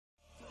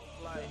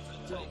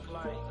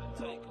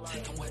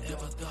Take them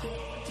wherever though.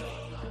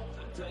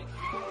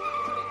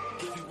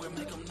 Everywhere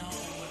make them known.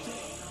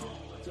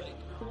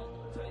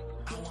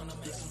 I wanna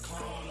make some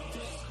clones.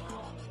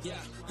 Yeah.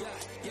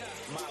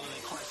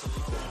 Modeling Christ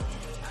alone.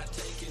 I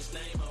take his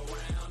name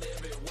around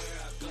everywhere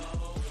I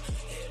go.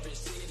 Every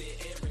city,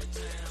 every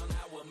town,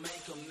 I will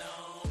make them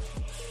known.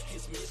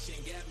 His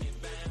mission got me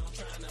bound,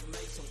 trying to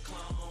make some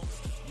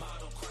clones.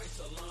 Model Christ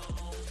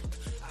alone.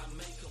 I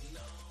make them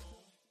known.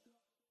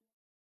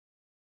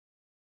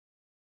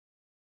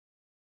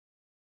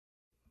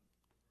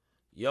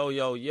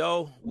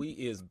 Yo, we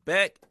is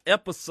back.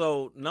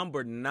 Episode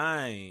number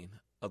 9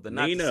 of the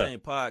Not the Same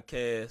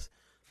podcast.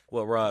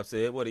 What Rob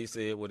said, what he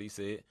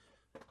said.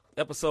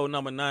 Episode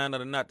number 9 of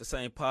the Not the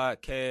Same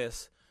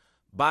podcast.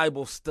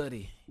 Bible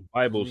study.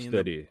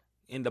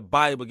 In the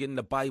Bible, getting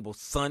the Bible,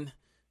 son.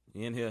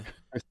 You in here?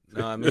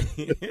 Know what I mean?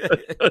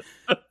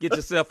 Get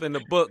yourself in the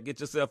book.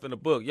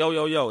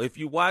 Yo. If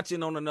you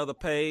watching on another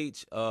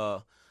page,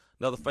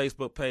 another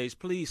Facebook page,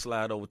 please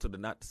slide over to the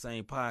Not the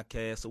Same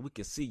podcast so we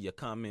can see your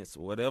comments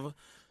or whatever.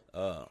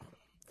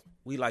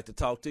 We like to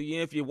talk to you.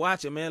 And if you're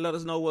watching, man, let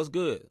us know what's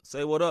good.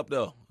 Say what up,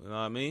 though. You know what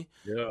I mean?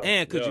 Yeah.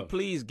 And could you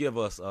please give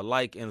us a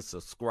like and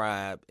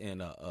subscribe?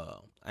 And I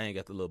ain't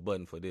got the little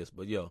button for this,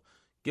 but yo,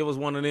 give us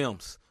one of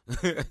them's.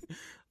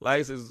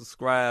 Like and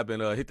subscribe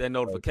and hit that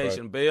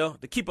notification bell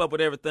to keep up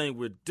with everything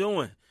we're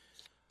doing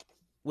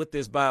with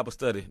this Bible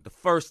study. The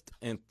first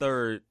and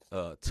third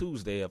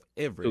Tuesday of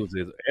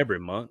every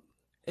month.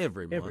 And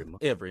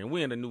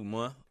we're in a new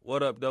month.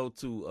 What up, though,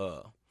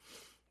 to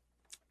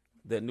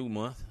that new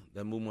month?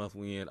 That new month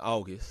we in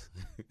August.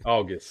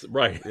 August,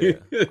 right. Yeah,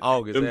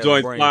 August. Them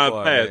joints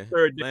flying past.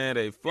 Man,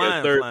 they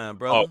flying,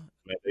 brother. Oh,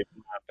 man, they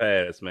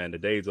flying past, man. The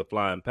days are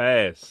flying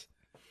past.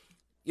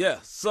 Yeah,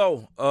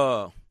 so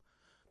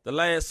the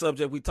last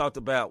subject we talked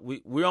about,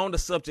 we're on the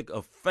subject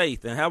of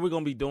faith and how we're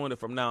going to be doing it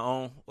from now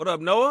on. What up,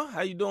 Noah?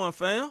 How you doing,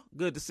 fam?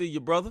 Good to see you,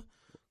 brother.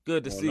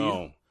 Good to see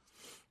you.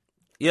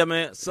 Yeah,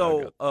 man.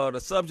 So the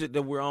subject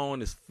that we're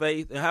on is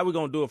faith, and how we're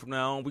going to do it from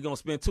now on. We're going to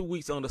spend 2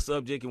 weeks on the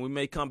subject, and we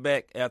may come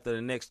back after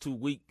the next 2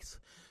 weeks,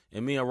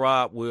 and me and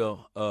Rob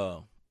will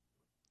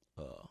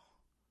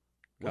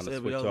what's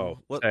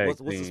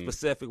the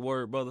specific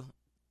word, brother?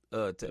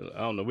 I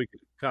don't know. We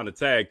could kind of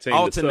tag team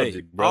alternate, the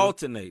subject, brother.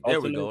 Alternate.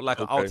 There we go. Like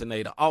an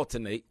alternator.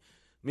 Alternate.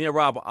 Me and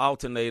Rob will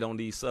alternate on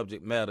these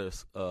subject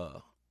matters.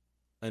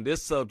 And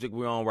this subject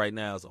we're on right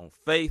now is on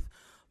faith.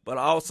 But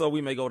also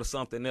we may go to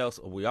something else,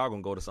 or we are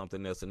going to go to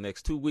something else the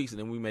next 2 weeks, and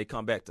then we may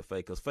come back to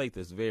faith, because faith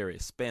is very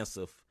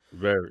expensive.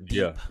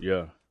 Deep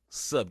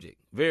subject.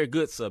 Very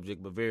good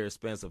subject, but very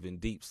expensive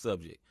and deep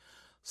subject.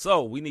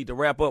 So we need to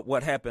wrap up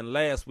what happened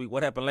last week.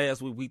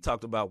 We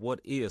talked about what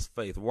is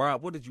faith.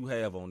 Rob, what did you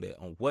have on that,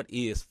 on what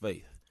is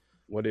faith?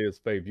 What is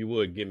faith? You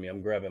would give me.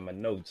 I'm grabbing my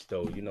notes,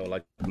 though. You know,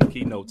 like the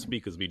keynote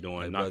speakers be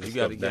doing. Hey, you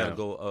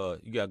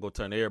gotta go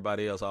turn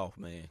everybody else off,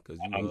 man. Cause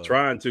I'm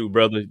trying to,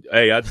 brother.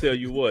 Hey, I tell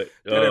you what.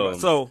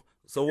 So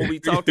what we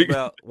talked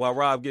about while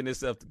Rob getting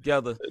himself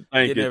together,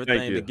 getting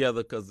everything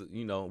together, because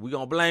we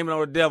gonna blame it on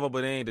the devil,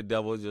 but it ain't the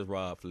devil. It's just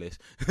Rob Flesh.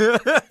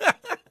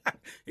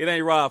 It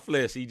ain't Rob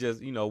Flesh. He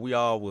just, we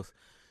all was,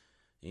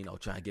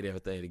 trying to get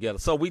everything together.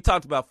 So we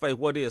talked about faith.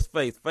 What is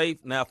faith?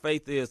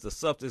 Faith is the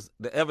substance,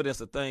 the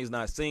evidence of things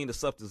not seen, the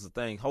substance of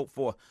things hoped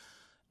for.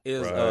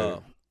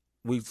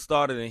 We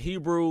started in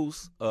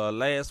Hebrews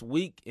last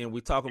week, and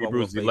we talked about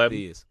what faith 11.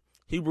 is.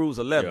 Hebrews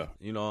 11. Yeah.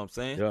 You know what I'm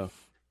saying? Yeah.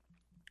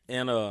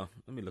 And let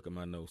me look at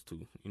my notes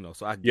too.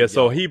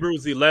 So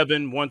Hebrews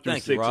 11, 1 through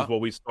 6 Rob. is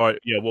what we start.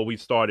 Yeah, what we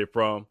started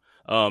from.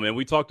 And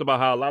we talked about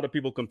how a lot of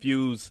people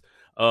confuse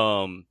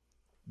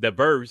the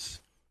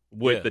verse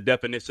with the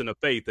definition of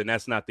faith, and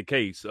that's not the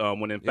case.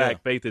 When in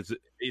fact, faith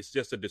it's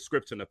just a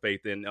description of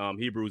faith in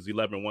Hebrews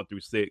 11, 1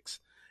 through 6.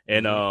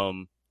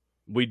 And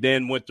we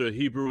then went to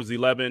Hebrews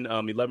 11,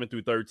 11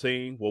 through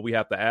 13, where we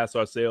have to ask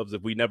ourselves,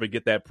 if we never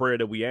get that prayer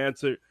that we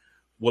answered,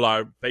 will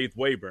our faith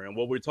waver? And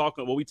what we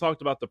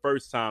talked about the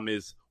first time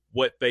is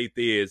what faith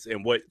is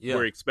and what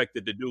we're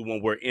expected to do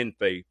when we're in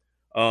faith.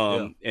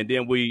 And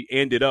then we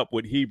ended up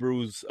with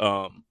Hebrews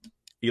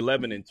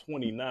 11 and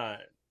 29.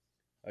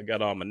 I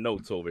got all my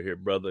notes over here,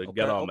 brother.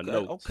 Got all my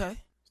notes. Okay.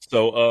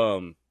 So,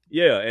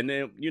 and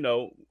then,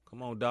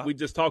 come on, Doc. We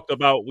just talked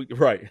about,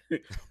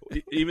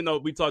 even though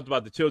we talked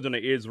about the children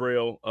of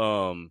Israel,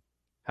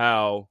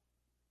 how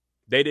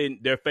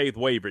their faith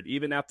wavered,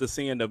 even after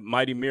seeing the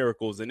mighty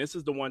miracles. And this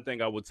is the one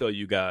thing I will tell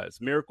you guys.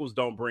 Miracles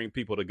don't bring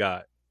people to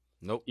God.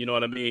 Nope. You know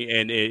what I mean?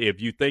 And if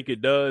you think it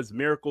does,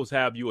 miracles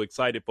have you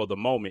excited for the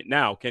moment.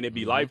 Now, can it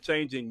be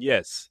life-changing?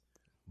 Yes.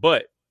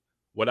 But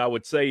what I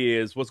would say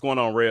is, what's going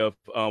on, Rev?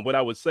 What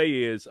I would say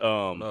is,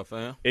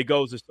 it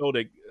goes to show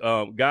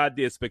that God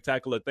did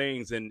spectacular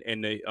things in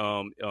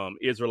the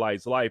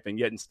Israelites' life, and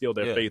yet and still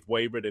their faith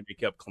wavered, and they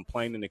kept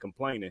complaining and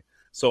complaining.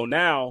 So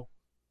now,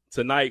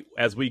 tonight,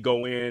 as we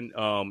go in,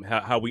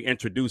 how we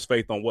introduce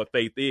faith on what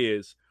faith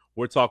is,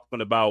 we're talking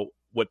about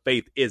what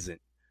faith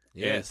isn't.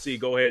 Yes. And see,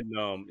 go ahead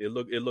and it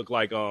looked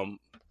like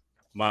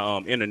my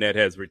internet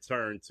has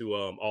returned to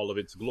all of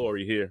its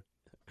glory here.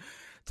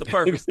 It's a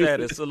perfect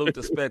status. Salute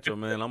to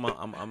Spectrum, man.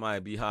 I might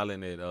be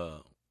hollering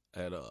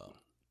at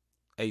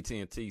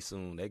AT&T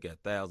soon. They got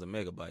 1,000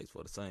 megabytes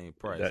for the same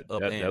price, that's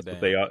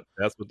down.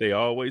 That's what they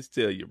always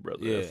tell you,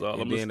 brother. Yeah, that's all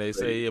and I'm then they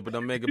say, but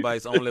them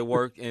megabytes only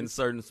work in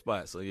certain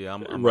spots. So yeah,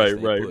 I'm right.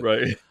 All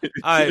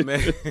right,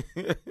 man.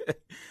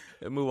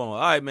 Let's move on. All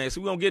right, man.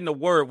 So we're gonna get in the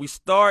word. We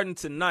starting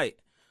tonight,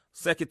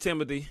 2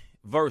 Timothy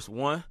verse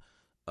 1.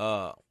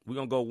 We're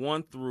gonna go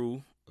 1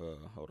 through.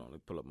 Hold on, let me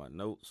pull up my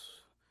notes.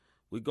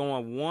 We're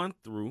going 1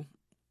 through.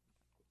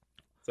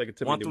 2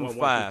 Timothy 1 through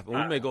 5. And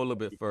we may go a little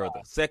bit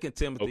further. 2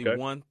 Timothy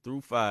 1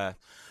 through 5.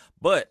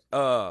 But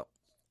and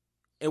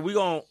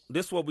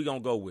this is what we're gonna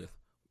go with.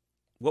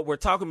 What we're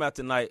talking about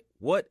tonight,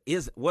 what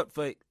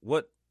faith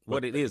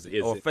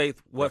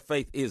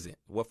isn't,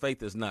 what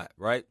faith is not,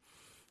 right?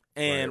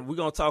 And we're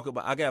gonna talk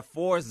about, I got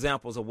 4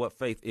 examples of what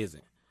faith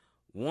isn't.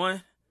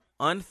 1,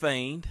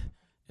 unfeigned,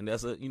 and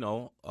that's a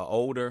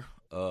older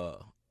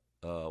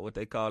what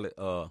they call it,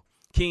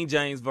 King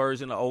James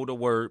version, an older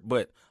word,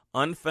 but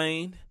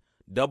unfeigned,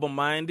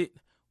 double-minded,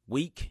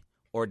 weak,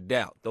 or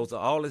doubt. Those are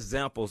all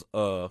examples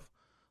of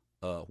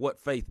what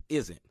faith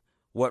isn't.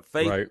 What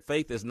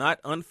faith is not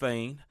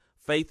unfeigned,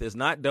 faith is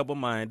not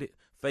double-minded,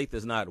 faith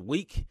is not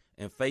weak,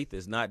 and faith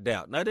is not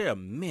doubt. Now, there are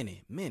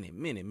many, many,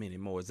 many, many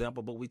more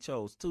examples, but we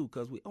chose 2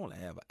 because we only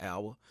have an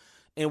hour.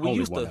 And we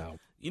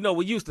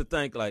used to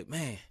think like,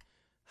 man,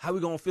 how we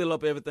going to fill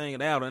up everything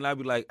in an hour? And I'd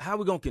be like, how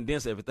we going to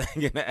condense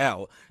everything in an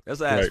hour? That's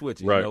how I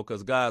switch it,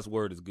 because God's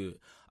word is good.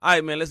 All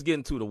right, man, let's get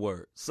into the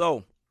word.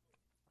 So,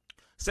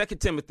 2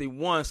 Timothy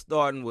 1,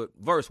 starting with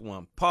verse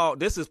 1.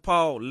 This is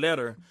Paul's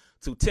letter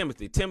to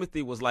Timothy.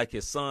 Timothy was like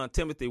his son.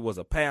 Timothy was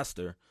a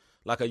pastor,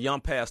 like a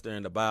young pastor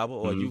in the Bible,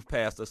 or a youth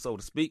pastor, so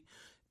to speak,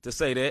 to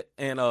say that.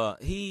 And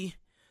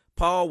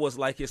Paul was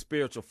like his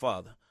spiritual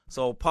father.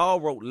 So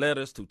Paul wrote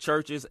letters to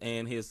churches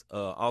and his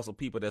also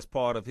people that's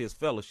part of his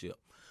fellowship.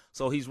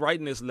 So he's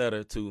writing this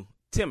letter to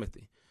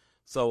Timothy.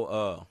 So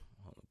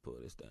let me pull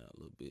this down a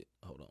little bit.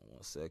 Hold on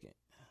 1 second.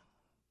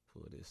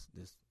 Pull this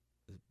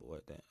boy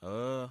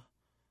down.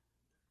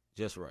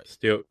 Just right.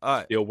 Still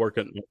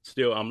working.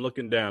 Still, I'm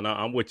looking down.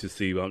 I'm with you,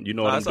 Steve. You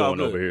know what I'm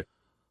doing over here.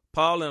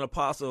 Paul, an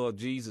apostle of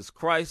Jesus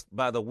Christ,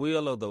 by the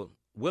will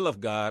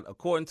of God,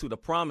 according to the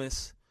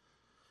promise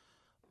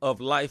of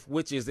life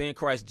which is in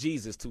Christ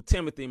Jesus, to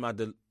Timothy, my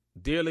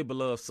dearly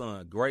beloved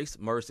son, grace,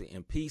 mercy,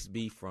 and peace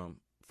be from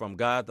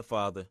God the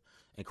Father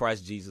and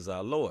Christ Jesus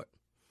our Lord.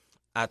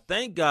 I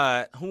thank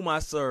God, whom I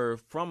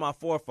serve from my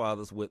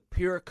forefathers with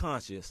pure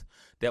conscience,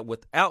 that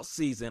without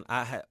ceasing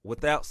I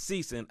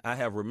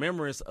have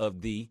remembrance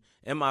of thee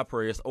in my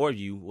prayers, or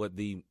you, what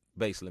thee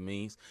basically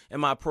means,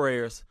 in my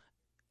prayers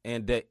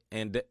and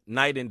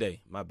night and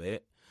day. My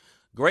bad.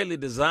 Greatly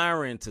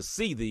desiring to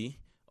see thee,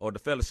 or the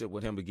fellowship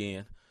with him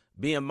again,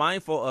 being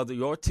mindful of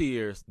your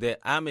tears, that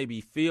I may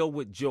be filled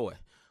with joy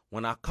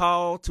when I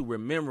call to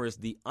remembrance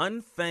the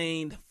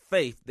unfeigned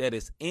faith that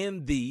is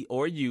in thee,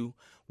 or you,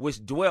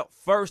 which dwelt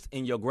first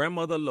in your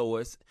grandmother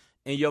Lois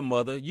and your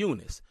mother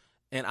Eunice.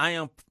 And I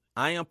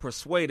am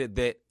persuaded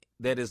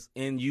that is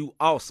in you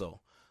also.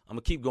 I'm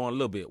going to keep going a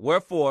little bit.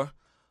 Wherefore,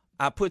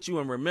 I put you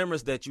in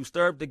remembrance that you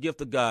stir up the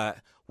gift of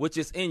God, which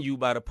is in you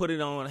by the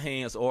putting on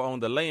hands, or on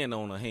the laying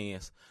on of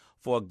hands.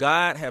 For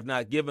God have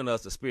not given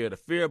us the spirit of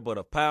fear, but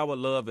of power,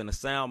 love, and a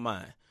sound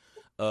mind.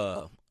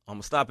 I'm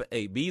going to stop at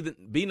 8.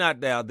 Be not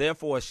thou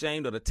therefore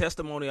ashamed of the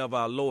testimony of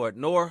our Lord,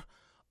 nor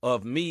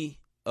of me,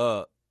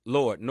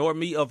 nor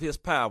me of his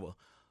power,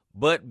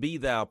 but be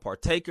thou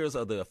partakers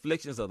of the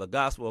afflictions of the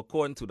gospel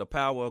according to the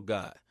power of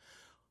God.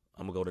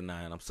 I'm going to go to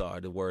 9. I'm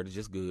sorry. The word is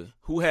just good.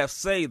 Who have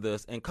saved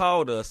us and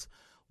called us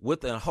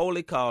with a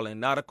holy calling,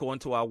 not according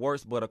to our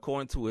works, but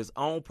according to his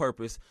own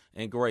purpose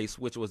and grace,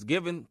 which was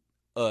given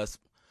us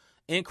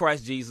in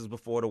Christ Jesus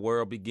before the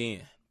world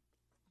began.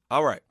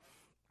 All right.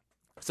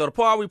 So the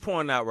part we're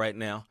pointing out right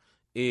now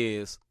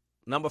is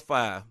number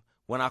 5.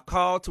 When I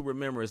call to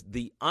remembrance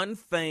the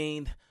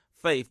unfeigned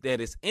faith that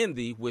is in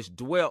thee, which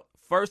dwelt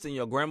first in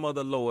your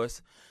grandmother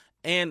Lois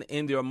and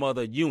in your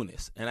mother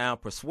Eunice. And I am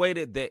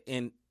persuaded that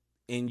in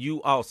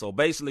you also.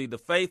 Basically, the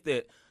faith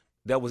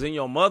that was in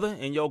your mother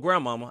and your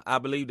grandmama, I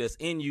believe that's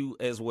in you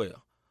as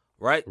well.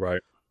 Right?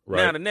 Right.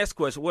 Now, the next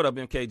question, what up,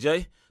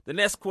 MKJ? The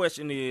next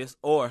question is,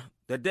 or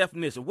the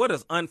definition, what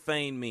does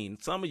unfeigned mean?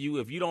 Some of you,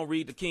 if you don't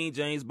read the King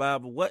James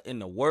Bible, what in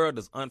the world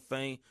does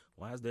unfeigned?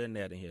 Why is there a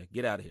net in here?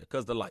 Get out of here,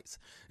 because the lights.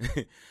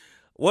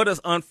 What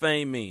does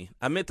unfeigned mean?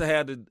 I meant to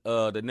have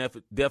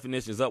the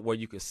definitions up where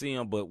you can see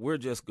them, but we're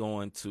just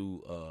going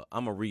to,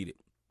 I'm going to read it.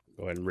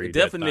 Go ahead and read the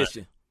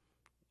definition.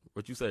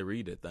 What you say,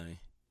 read that thing?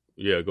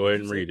 Yeah, go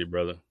ahead and read it,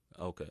 brother.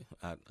 Okay.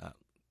 I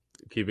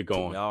keep it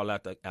going. All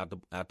out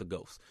the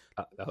ghost.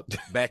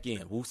 Back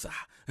in. Woosah.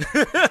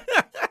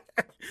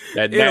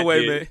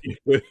 Anyway, man.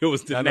 It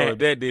was the I know if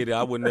that did it,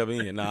 I would never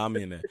in. Nah, I'm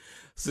in there.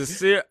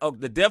 Sincere.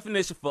 The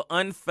definition for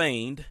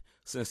unfeigned: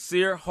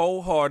 sincere,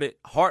 wholehearted,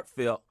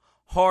 heartfelt,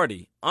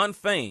 hearty,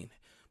 unfeigned,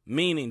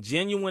 meaning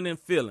genuine in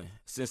feeling.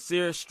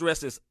 Sincere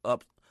stresses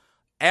up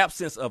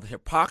absence of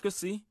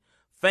hypocrisy,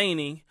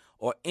 feigning,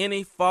 or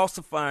any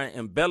falsifying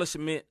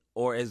embellishment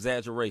or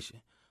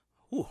exaggeration.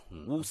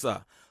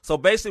 Woosah. So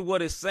basically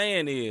what it's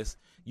saying is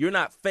you're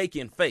not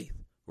faking faith,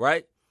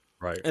 right?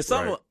 Right.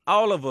 And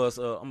all of us,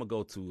 I'm going to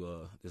go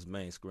to this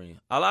main screen.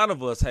 A lot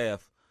of us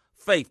have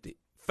faked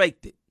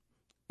it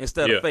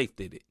instead of faithed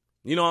it.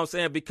 You know what I'm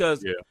saying?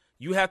 Because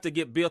you have to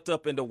get built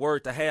up in the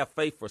word to have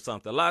faith for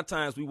something. A lot of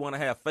times we want to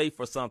have faith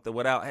for something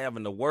without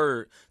having the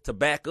word to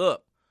back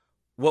up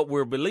what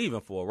we're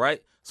believing for,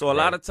 right? So a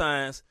lot of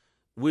times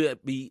we'll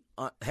be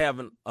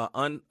having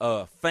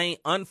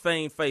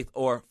unfeigned faith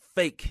or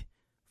fake,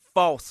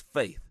 false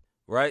faith,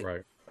 right?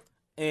 Right.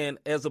 And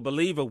as a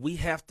believer, we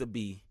have to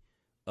be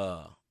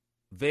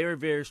very,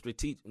 very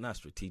strategic, not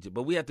strategic,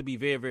 but we have to be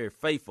very, very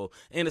faithful.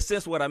 In a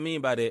sense, what I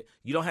mean by that,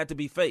 you don't have to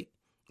be fake.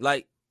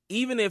 Like,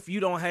 even if you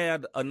don't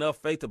have enough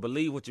faith to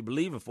believe what you're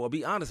believing for,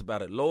 be honest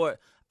about it. Lord,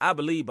 I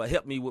believe, but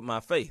help me with my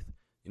faith.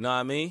 You know what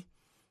I mean?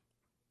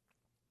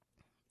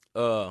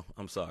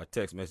 I'm sorry,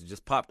 text message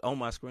just popped on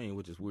my screen,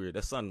 which is weird.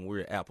 That's something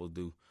weird Apple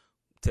do.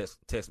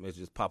 Text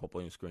messages pop up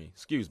on your screen.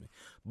 Excuse me.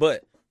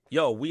 But,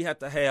 we have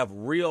to have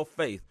real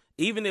faith.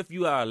 Even if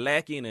you are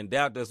lacking in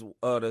doubt, there's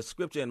the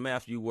scripture in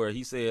Matthew where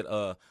he said,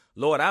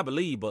 Lord, I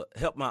believe, but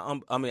help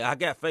I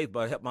got faith,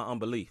 but help my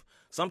unbelief.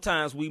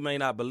 Sometimes we may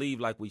not believe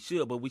like we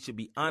should, but we should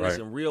be honest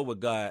and real with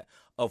God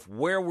of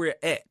where we're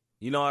at.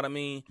 You know what I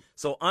mean?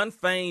 So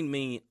unfeigned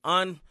mean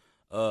as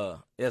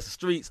the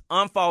streets,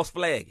 unfalse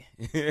flagging.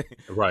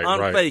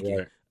 Unfaking.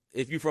 Right.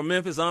 If you're from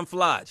Memphis,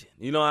 unflodging.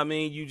 You know what I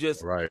mean? You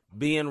just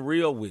being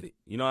real with it.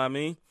 You know what I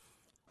mean?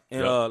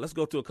 And let's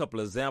go to a couple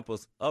of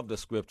examples of the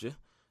scripture.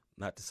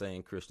 Not the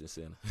same Christian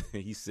Center.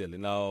 He's silly.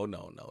 No.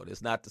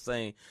 It's not the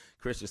same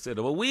Christian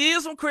Center. But we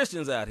is some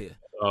Christians out here.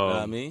 You know what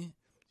I mean?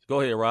 Go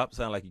ahead, Rob.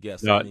 Sound like you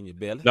got something in your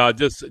belly. No,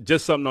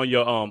 just something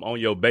on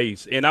your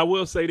base. And I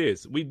will say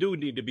this: we do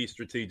need to be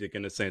strategic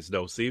in a sense,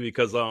 though. See,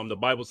 because the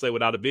Bible say,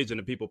 "Without a vision,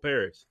 the people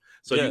perish."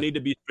 So you need to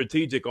be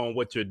strategic on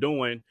what you're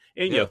doing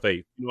in your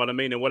faith. You know what I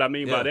mean? And what I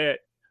mean by that,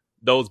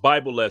 those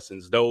Bible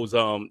lessons, those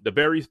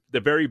the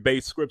very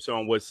base scripture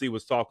on what C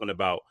was talking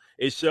about.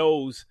 It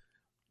shows.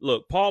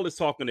 Look, Paul is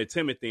talking to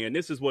Timothy, and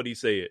this is what he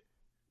said: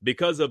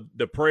 because of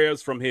the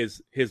prayers from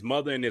his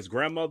mother and his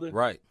grandmother,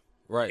 right.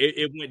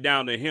 It went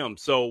down to him.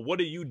 So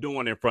what are you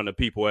doing in front of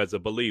people as a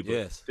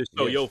believer to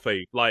show your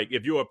faith? Like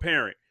if you're a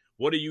parent,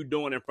 what are you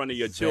doing in front of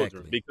your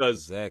children?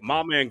 Because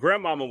mama and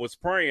grandmama was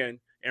praying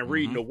and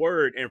reading the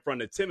word in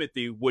front of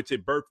Timothy, which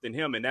it birthed in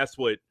him. And that's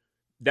what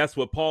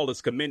Paul is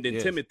commending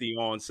Timothy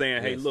on,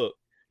 saying, hey, look,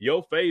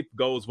 your faith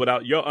goes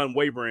without your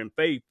unwavering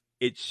faith.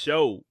 It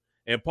showed.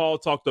 And Paul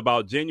talked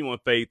about genuine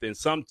faith in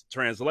some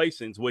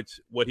translations, which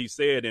what he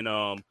said in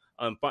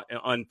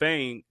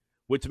unfeigned,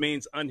 which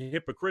means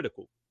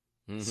unhypocritical.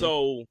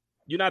 So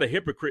you're not a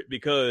hypocrite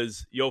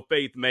because your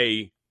faith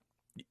may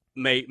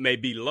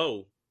be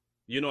low.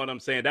 You know what I'm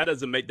saying?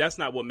 That's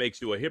not what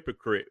makes you a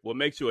hypocrite. What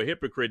makes you a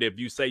hypocrite if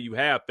you say you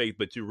have faith,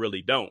 but you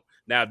really don't.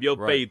 Now, if your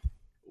faith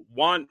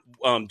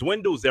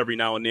dwindles every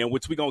now and then,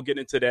 which we're going to get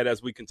into that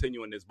as we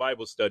continue in this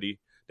Bible study,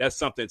 that's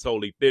something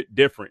totally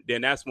different.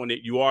 Then that's when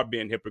you are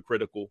being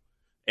hypocritical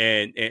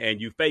and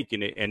you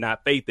faking it and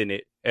not faithing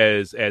it,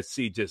 as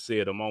C just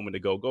said a moment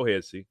ago. Go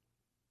ahead, C.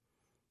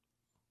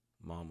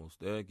 I'm almost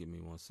there. Give me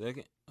 1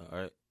 second.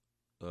 All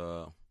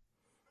right.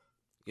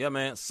 Yeah,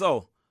 man.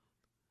 So,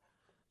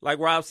 like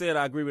Rob said,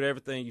 I agree with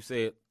everything you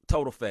said.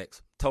 Total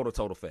facts.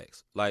 Total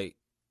facts. Like,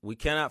 we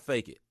cannot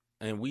fake it.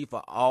 And we've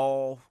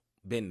all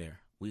been there.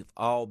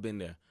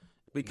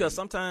 Because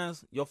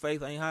sometimes your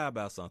faith ain't high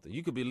about something.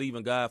 You could be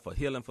believing God for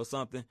healing for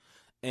something,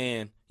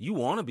 and you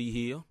want to be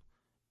healed,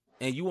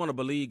 and you want to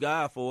believe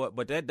God for it,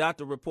 but that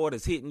doctor report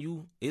is hitting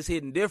you. It's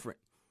hitting different.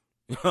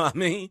 You know what I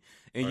mean?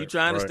 And you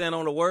trying to stand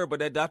on the word, but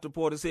that doctor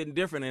report is hitting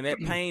different, and that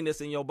pain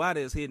that's in your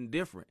body is hitting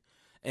different.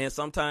 And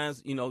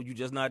sometimes, you're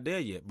just not there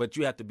yet. But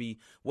you have to be,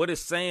 what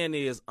it's saying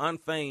is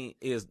unfeigned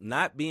is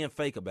not being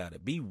fake about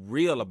it. Be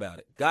real about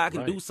it. God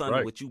can do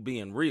something with you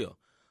being real.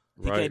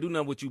 He can't do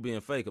nothing with you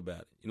being fake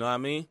about it. You know what I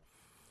mean?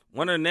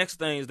 One of the next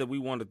things that we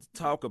wanted to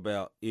talk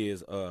about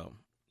is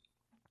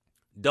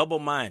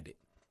double-minded,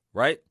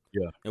 right?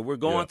 Yeah. And we're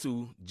going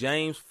to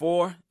James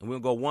 4, and we'll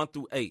go 1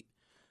 through 8.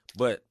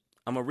 But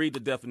I'm going to read the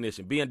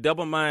definition. Being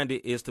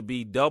double-minded is to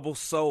be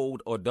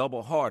double-souled or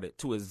double-hearted,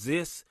 to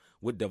exist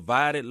with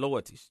divided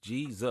loyalties,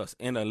 Jesus,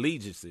 and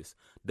allegiances.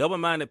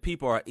 Double-minded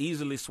people are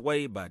easily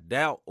swayed by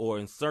doubt or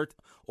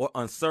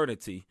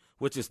uncertainty,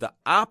 which is the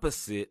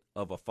opposite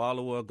of a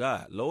follower of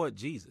God, Lord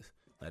Jesus.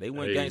 Now, they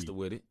went gangster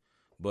with it,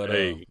 but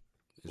it's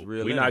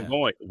real. We're not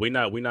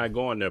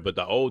going there. But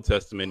the Old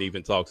Testament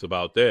even talks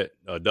about that.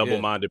 A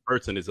double-minded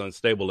person is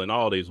unstable in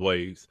all these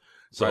ways.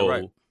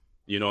 So,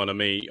 you know what I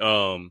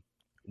mean?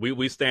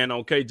 We stand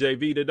on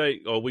KJV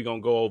today, or we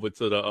gonna go over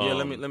to the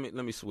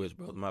let me switch,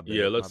 brother. My bad.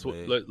 Yeah,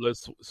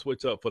 let's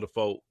switch up for the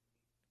folk.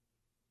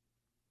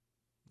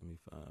 Let me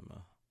find my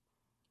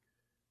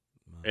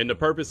and the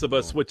purpose of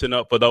us switching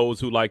up, for those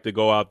who like to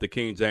go out the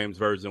King James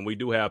version, we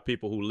do have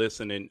people who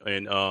listen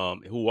and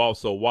who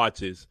also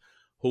watches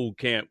who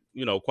can't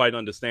quite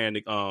understand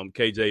the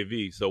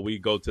KJV, so we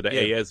go to the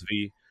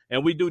ASV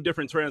and we do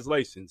different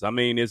translations. I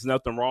mean, there's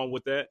nothing wrong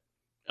with that.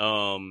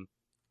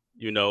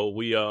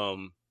 We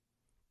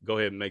go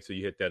ahead and make sure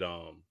you hit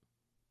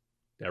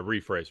that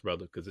refresh,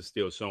 brother, because it's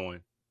still showing.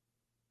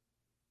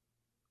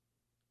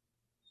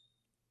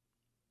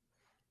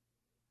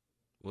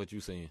 What you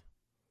saying?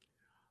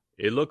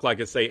 It looked like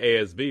it say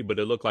ASV, but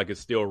it looked like it's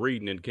still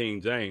reading in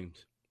King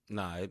James.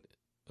 Nah,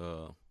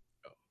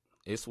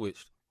 it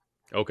switched.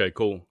 Okay,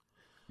 cool.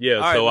 Yeah,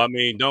 all so right, I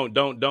mean, don't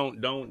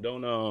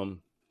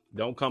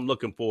come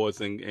looking for us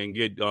and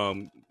get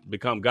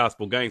become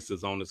gospel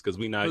gangsters on us because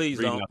we not please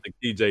reading don't. out the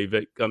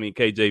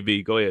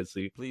KJV. Go ahead,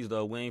 see. Please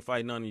though, we ain't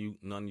fighting none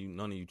of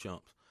you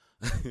chumps.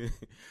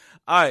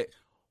 All right,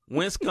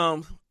 whence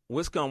come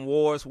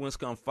wars? Whence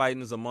come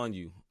fightings among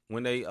you?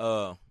 When they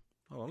hold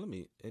on,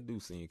 it do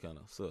seem kind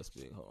of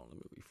suspect. Hold on, let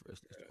me refresh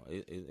this.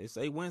 It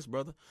say whence,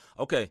 brother.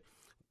 Okay,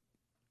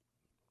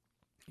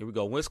 here we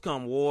go. Whence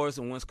come wars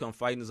and whence come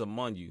fightings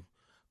among you?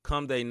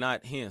 Come they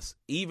not hence?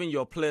 Even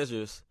your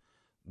pleasures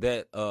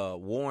that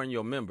warn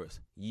your members.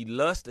 Ye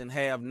lust and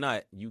have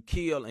not. You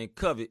kill and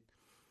covet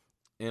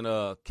and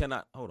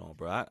cannot. Hold on,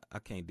 bro. I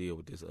can't deal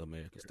with this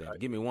American stuff.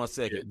 Give me 1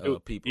 second,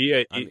 people.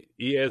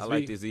 ESV. I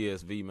like this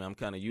ESV, man. I'm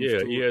kind of used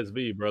to it. Yeah,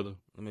 ESV, brother.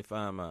 Let me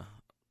find my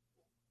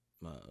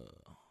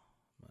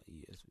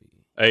ESV.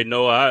 Hey,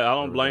 no, I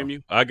don't blame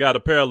you. I got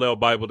a parallel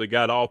Bible that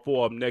got all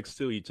four of them next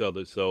to each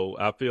other, so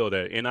I feel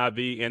that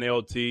NIV,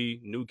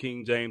 NLT, New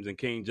King James, and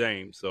King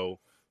James. So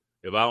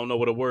if I don't know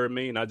what a word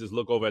mean, I just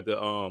look over at the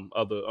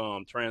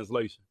other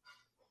translation.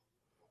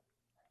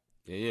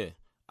 Yeah.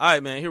 All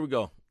right, man. Here we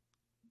go. A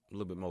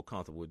little bit more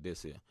comfortable with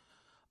this here.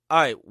 All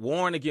right,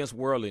 warn against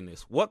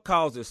worldliness. What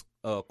causes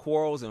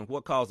quarrels and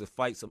what causes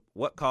fights?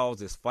 What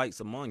causes fights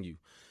among you?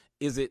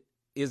 Is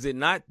it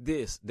not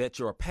this, that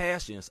your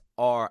passions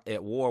are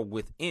at war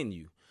within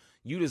you?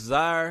 You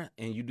desire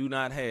and you do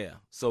not have,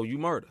 so you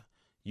murder.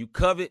 You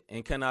covet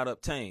and cannot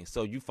obtain,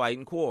 so you fight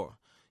and quarrel.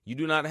 You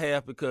do not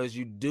have because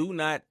you do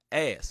not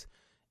ask.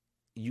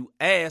 You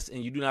ask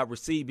and you do not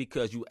receive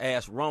because you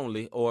ask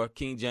wrongly, or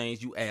King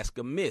James, you ask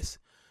amiss,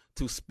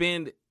 to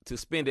spend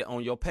it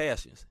on your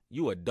passions.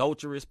 You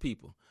adulterous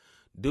people.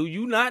 Do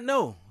you not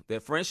know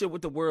that friendship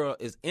with the world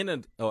is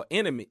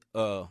enmity?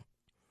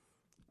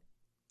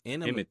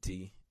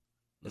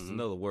 That's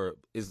another word.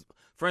 Is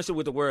friendship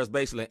with the world is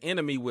basically an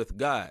enemy with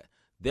God.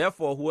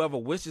 Therefore, whoever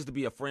wishes to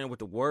be a friend with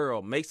the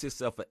world makes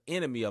himself an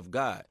enemy of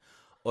God.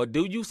 Or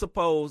do you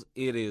suppose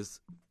it is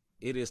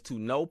to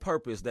no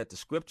purpose that the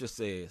scripture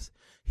says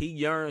he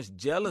yearns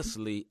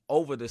jealously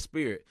over the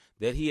spirit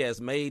that he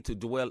has made to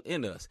dwell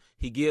in us?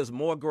 He gives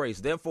more grace.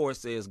 Therefore, it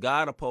says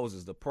God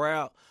opposes the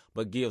proud,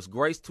 but gives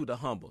grace to the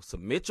humble.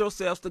 Submit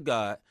yourselves to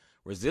God,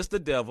 resist the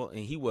devil,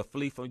 and he will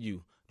flee from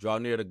you. Draw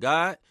near to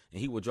God,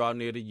 and he will draw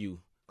near to you.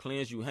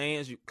 Cleanse your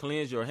hands,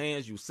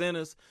 you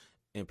sinners,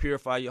 and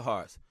purify your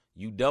hearts.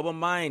 You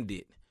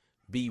double-minded,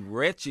 be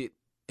wretched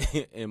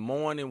and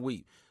mourn and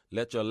weep.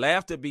 Let your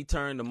laughter be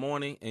turned to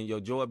mourning, and your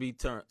joy be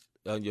turned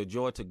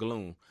to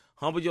gloom.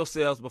 Humble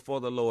yourselves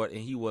before the Lord, and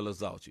he will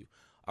exalt you.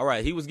 All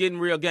right, he was getting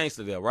real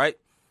gangster there, right?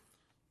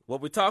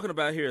 What we're talking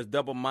about here is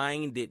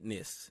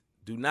double-mindedness.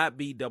 Do not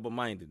be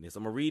double-mindedness.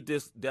 I'm going to read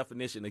this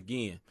definition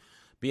again.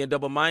 Being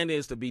double-minded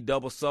is to be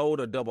double-souled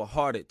or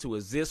double-hearted, to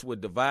exist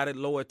with divided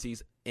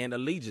loyalties and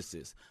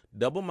allegiances.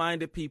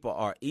 Double-minded people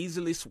are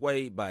easily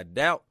swayed by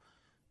doubt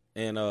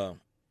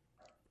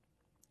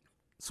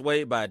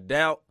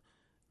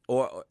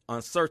or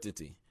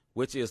uncertainty,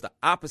 which is the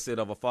opposite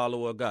of a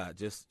follower of God.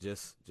 Just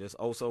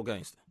oh so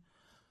gangster.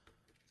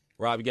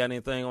 Rob, you got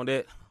anything on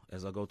that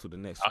as I go to the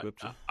next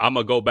scripture? I'm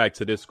gonna go back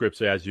to this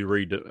scripture as you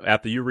read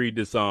after you read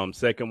this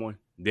second one,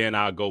 then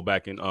I'll go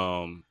back and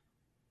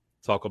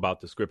talk about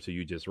the scripture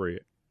you just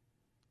read.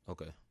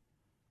 Okay.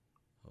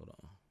 Hold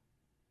on.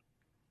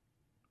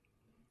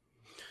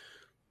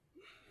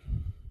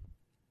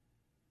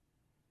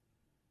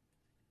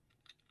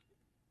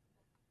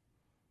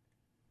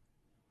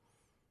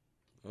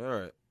 All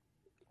right.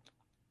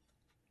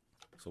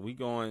 So we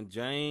going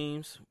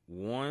James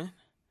 1,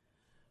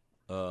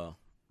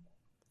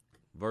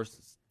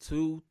 verses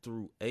 2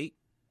 through 8.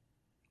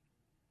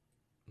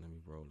 Let me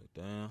roll it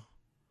down.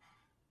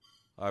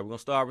 All right, we're going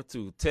to start with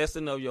 2.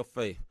 Testing of your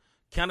faith.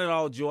 Count it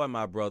all joy,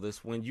 my brothers,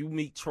 when you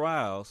meet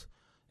trials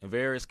of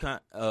various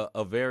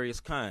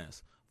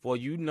kinds. For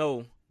you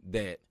know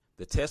that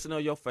the testing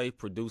of your faith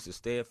produces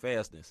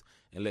steadfastness.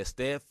 And let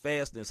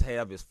steadfastness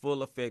have its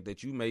full effect,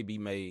 that you may be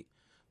made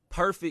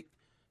perfect,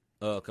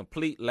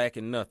 complete,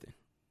 lacking nothing.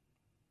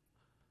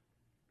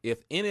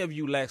 If any of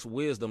you lacks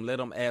wisdom, let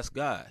him ask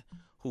God,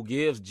 who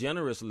gives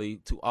generously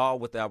to all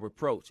without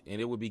reproach, and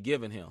it will be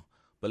given him.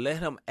 But let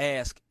him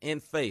ask in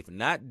faith,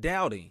 not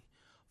doubting.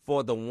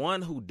 For the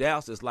one who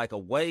doubts is like a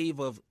wave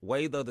of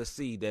the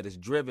sea that is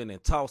driven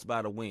and tossed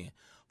by the wind.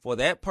 For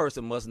that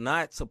person must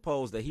not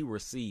suppose that he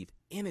receive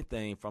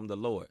anything from the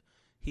Lord.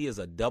 He is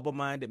a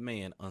double-minded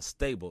man,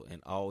 unstable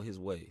in all his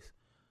ways.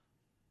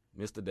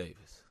 Mr.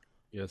 Davis.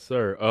 Yes,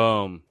 sir.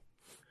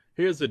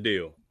 Here's the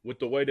deal. with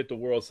the way that the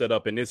world's set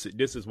up, and this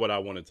is what I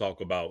want to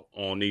talk about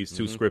on these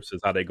two scriptures,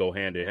 how they go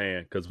hand in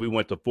hand, because we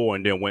went to 4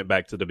 and then went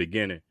back to the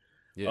beginning.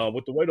 Yeah.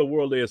 With the way the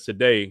world is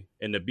today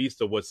and the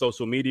beast of what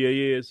social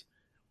media is,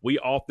 we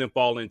often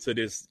fall into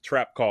this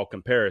trap called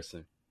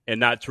comparison and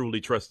not truly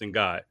trusting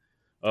God.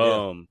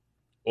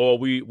 Or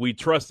we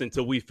trust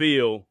until we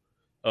feel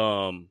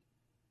God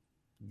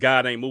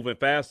ain't moving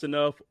fast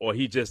enough, or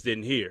he just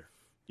didn't hear.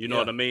 You know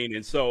what I mean?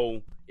 And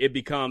so it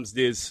becomes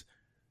this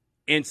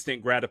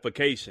instant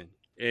gratification.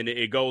 And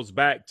it goes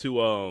back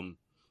to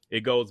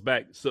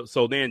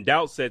so then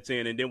doubt sets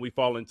in, and then we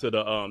fall into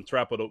the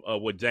trap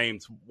of what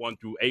James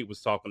 1-8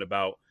 was talking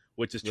about,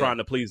 which is trying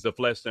to please the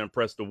flesh to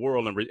impress the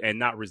world and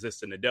not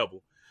resisting the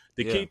devil.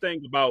 The key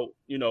thing about,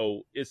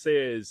 it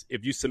says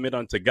if you submit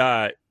unto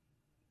God,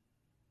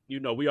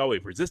 we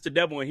always resist the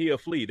devil and he'll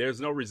flee. There's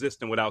no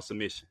resisting without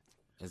submission.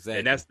 Exactly.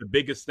 And that's the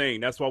biggest thing.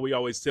 That's why we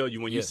always tell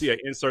you when you see an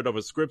insert of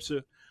a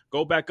scripture,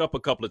 go back up a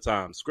couple of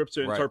times.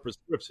 Scripture interprets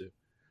scripture.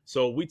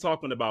 So we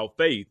talking about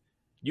faith.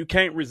 You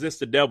can't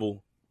resist the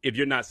devil if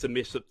you're not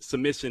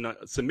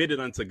submitted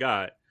unto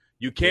God.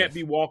 You can't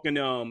be walking.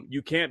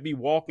 You can't be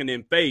walking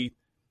in faith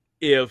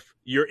if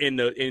you're in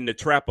the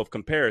trap of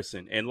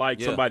comparison. And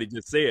like somebody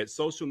just said,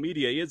 social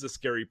media is a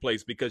scary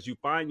place because you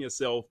find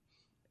yourself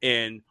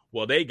in,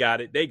 well, they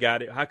got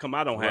it. How come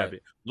I don't have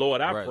it?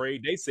 Lord, I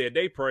prayed. They said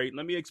they prayed.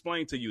 Let me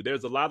explain to you.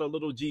 There's a lot of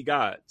little G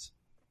gods,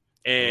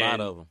 and a lot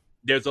of them.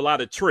 There's a lot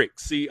of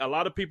tricks. See, a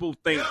lot of people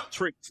think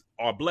tricks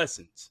are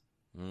blessings.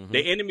 Mm-hmm. The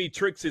enemy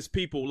tricks his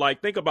people.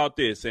 Like, think about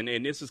this, and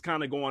this is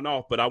kind of going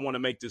off, but I want to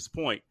make this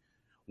point.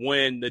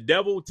 When the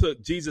devil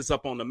took Jesus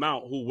up on the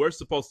mount, who we're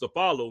supposed to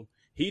follow,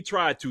 he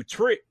tried to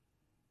trick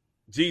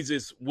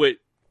Jesus with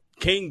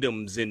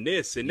kingdoms and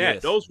this and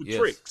that. Those were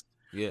tricks.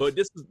 Yes. But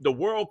the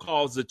world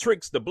calls the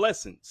tricks the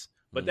blessings.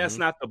 But that's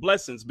not the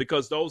blessings,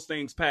 because those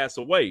things pass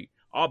away.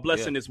 Our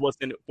blessing is what's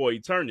in it for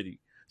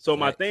eternity. So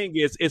my thing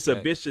is, it's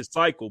a vicious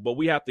cycle, but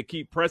we have to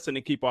keep pressing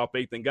and keep our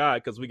faith in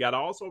God, because we got to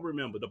also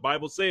remember the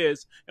Bible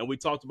says, and we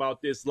talked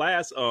about this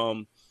last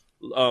Bible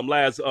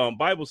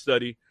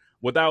study,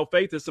 without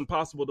faith, it's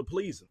impossible to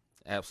please him.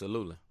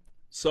 Absolutely.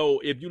 So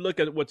if you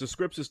look at what the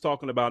scripture's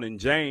talking about in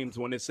James,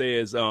 when it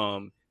says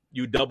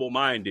you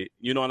double-minded,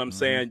 you know what I'm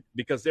saying?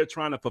 Because they're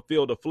trying to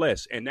fulfill the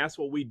flesh. And that's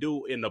what we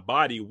do in the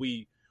body.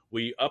 We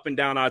up and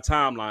down our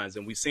timelines,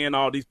 and we seeing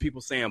all these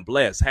people saying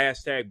bless,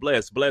 hashtag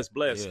bless, bless,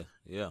 bless.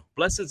 Yeah.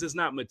 Blessings is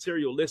not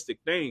materialistic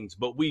things,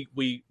 but we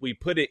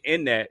put it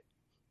in that.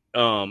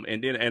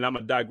 And I'm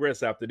gonna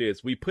digress after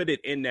this. We put it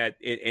in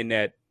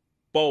that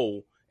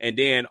bowl, and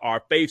then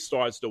our faith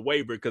starts to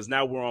waver because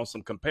now we're on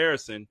some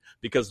comparison,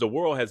 because the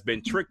world has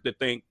been tricked to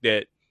think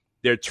that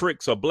their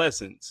tricks are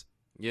blessings.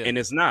 Yeah. And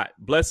it's not.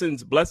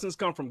 Blessings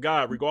come from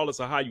God, regardless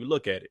of how you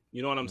look at it.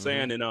 You know what I'm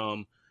saying? And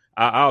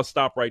I'll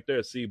stop right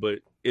there. See, but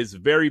it's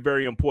very,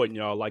 very important,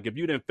 y'all. Like, if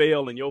you didn't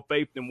fail and your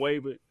faith didn't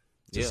waver,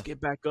 just get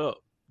back up.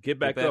 Get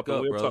back up,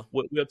 and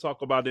we'll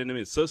talk about it in a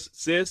minute.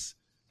 Sis,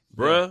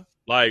 bruh,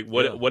 like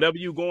whatever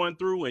you going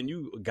through and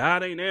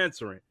God ain't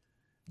answering.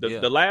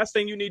 The last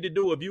thing you need to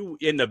do, if you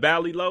in the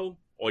valley low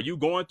or you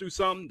going through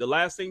something, the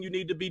last thing you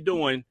need to be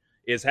doing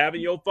is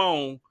having your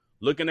phone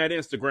looking at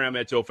Instagram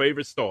at your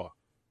favorite star,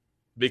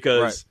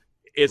 because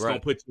it's gonna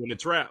put you in a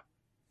trap.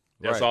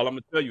 That's all I'm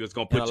gonna tell you. It's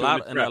gonna put you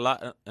in a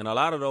trap. And a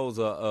lot of those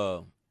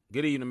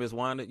good evening, Miss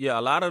Wanda. Yeah,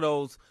 a lot of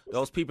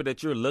those people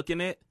that you're looking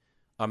at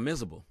are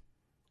miserable.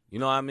 You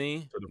know what I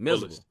mean?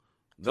 Miserable.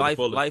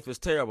 Life is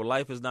terrible.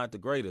 Life is not the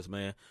greatest,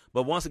 man.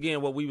 But once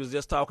again, what we was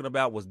just talking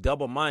about was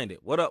double-minded.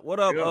 What up,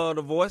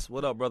 The Voice?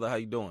 What up, brother? How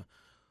you doing?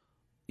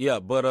 Yeah,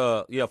 but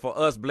for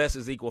us,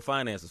 blessings equal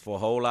finances for a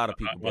whole lot of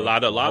people. Bro. A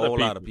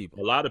lot of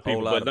people.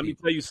 But let me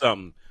tell you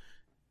something.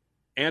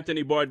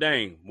 Anthony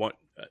Bourdain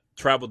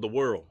traveled the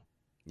world.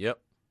 Yep.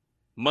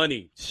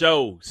 Money,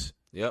 shows.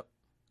 Yep.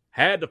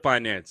 Had the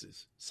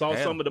finances. Saw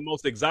some of the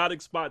most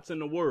exotic spots in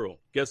the world.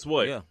 Guess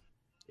what? Yeah.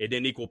 It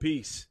didn't equal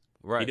peace.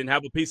 Right. He didn't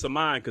have a peace of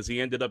mind because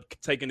he ended up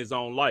taking his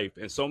own life.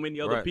 And so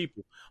many other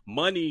people.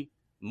 Money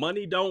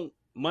don't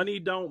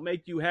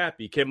make you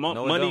happy. Can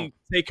money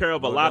take care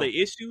of a lot of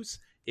issues?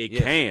 It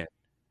can.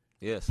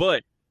 Yes.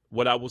 But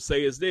what I will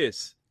say is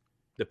this: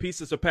 the peace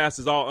that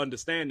surpasses all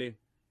understanding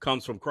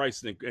comes from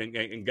Christ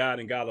and God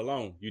and God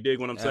alone. You dig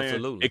what I'm saying?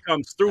 Absolutely. It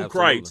comes through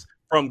Christ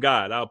from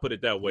God. I'll put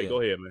it that way. Go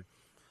ahead, man.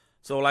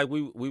 So like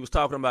we was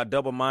talking about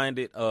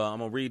double-minded. I'm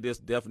going to read this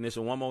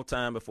definition one more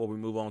time before we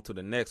move on to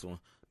the next one.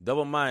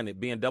 Double-minded.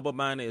 Being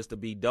double-minded is to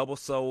be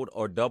double-souled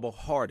or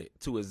double-hearted,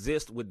 to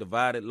exist with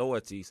divided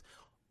loyalties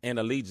and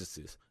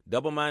allegiances.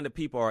 Double-minded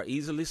people are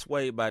easily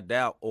swayed by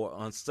doubt or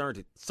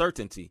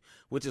uncertainty,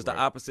 which is the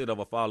opposite of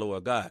a follower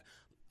of God.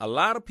 A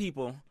lot of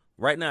people,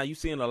 right now, you're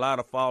seeing a lot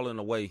of falling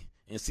away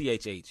in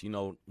CHH. You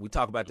know, we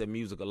talk about that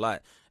music a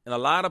lot. And a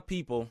lot of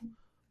people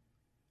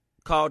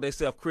call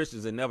themselves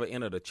Christians and never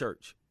enter the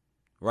church.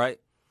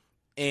 Right.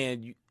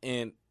 And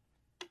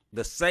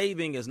the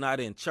saving is not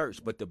in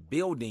church, but the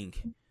building,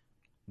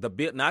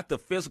 not the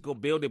physical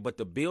building, but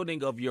the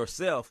building of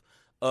yourself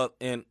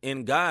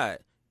in God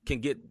can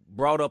get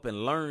brought up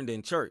and learned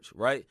in church.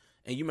 Right.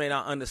 and you may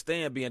not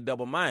understand being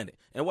double-minded.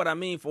 And what I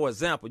mean, for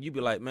example, you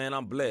be like, man,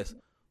 I'm blessed,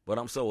 but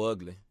I'm so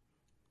ugly.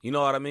 You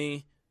know what I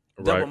mean?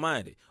 Right.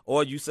 Double-minded.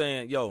 Or you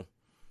saying, yo,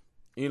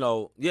 you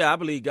know, yeah, I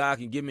believe God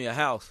can give me a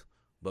house,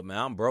 but, man,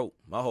 I'm broke.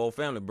 My whole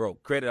family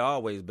broke. Credit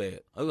always bad.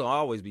 It's going to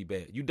always be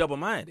bad. You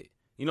double-minded.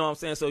 You know what I'm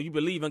saying? So you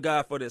believe in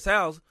God for this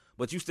house,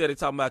 but you steady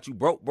talking about you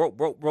broke.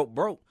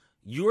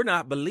 You're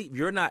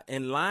not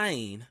in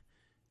line,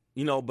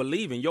 you know,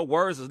 believing. Your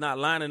words is not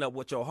lining up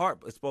what your heart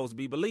is supposed to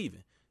be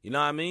believing. You know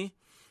what I mean?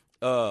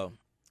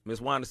 Miss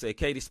Wanda said,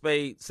 Katie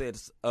Spade said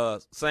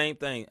same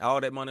thing.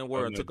 All that money in the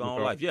world took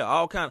on life. Yeah,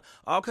 all kind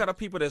of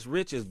people that's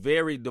rich is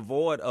very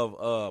devoid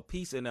of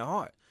peace in their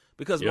heart.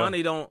 Because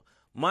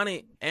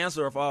money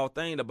answer of all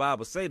things, the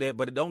Bible say that,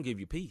 but it don't give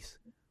you peace.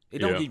 It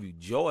don't give you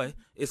joy.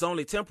 It's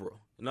only temporal.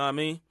 You know what I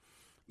mean?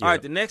 Yeah. All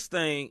right, the next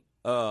thing,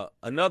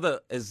 another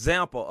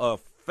example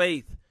of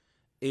faith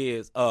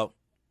is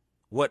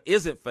what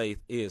isn't faith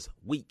is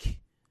weak.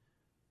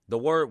 The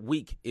word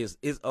weak is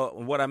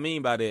what I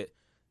mean by that.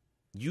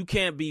 You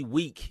can't be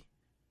weak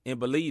in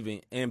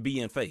believing and be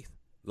in faith.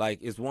 Like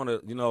it's one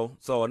of, you know,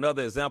 so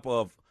another example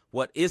of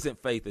what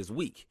isn't faith is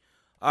weak.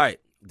 All right.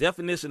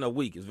 Definition of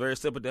weak is very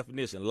simple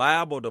definition.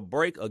 Liable to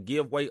break or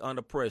give way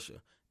under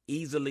pressure.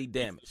 Easily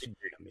damaged.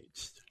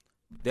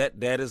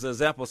 That is an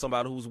example of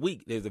somebody who's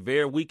weak. They're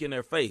very weak in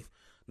their faith.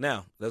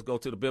 Now, let's go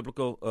to the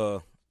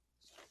biblical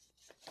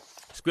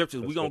scriptures.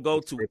 We're going to go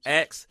to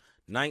Acts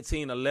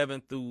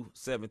 19:11 through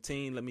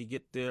 17. Let me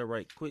get there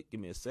right quick. Give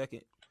me a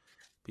second.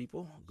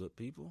 People, good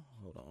people.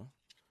 Hold on.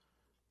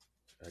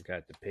 I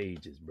got the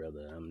pages,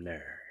 brother. I'm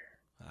there.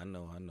 I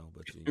know,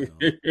 but you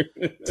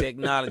know,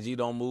 technology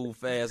don't move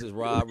fast as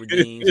Rob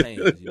Redeem's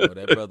hands. You know,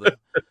 that brother,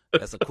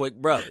 that's a quick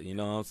brother. You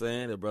know what I'm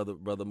saying? That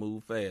brother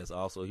moved fast.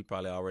 Also, he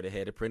probably already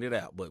had it printed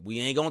out, but we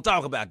ain't gonna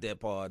talk about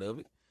that part of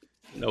it.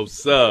 No,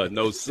 sir.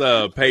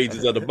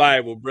 Pages of the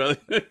Bible, brother.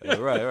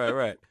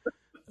 Right.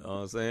 You know what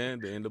I'm saying?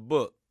 They're in the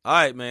book. All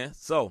right, man.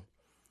 So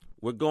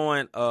we're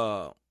going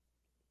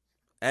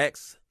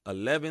Acts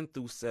 11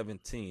 through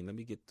 17. Let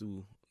me get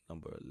through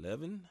number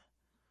 11.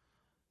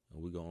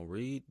 And we're going to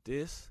read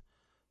this.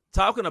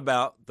 Talking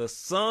about the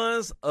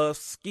sons of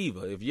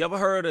Sceva. If you ever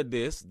heard of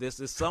this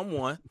is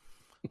someone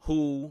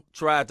who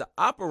tried to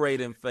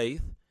operate in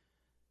faith,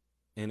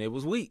 and it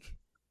was weak.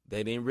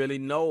 They didn't really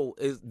know.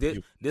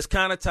 This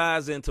kind of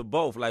ties into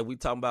both. Like we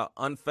talking about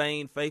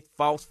unfeigned faith,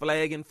 false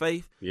flagging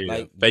faith. Yeah,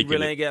 like you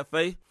really ain't got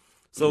faith.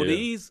 So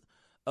these,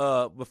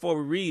 before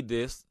we read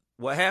this,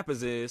 what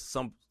happens is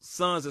some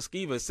sons of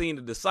Sceva seen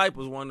the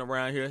disciples running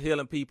around here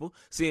healing people,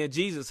 seeing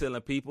Jesus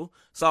healing people,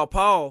 saw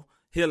Paul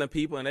healing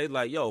people, and they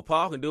like, yo,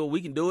 Paul can do it, we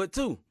can do it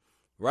too,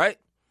 right?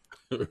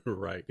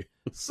 Right.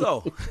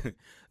 So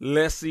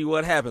let's see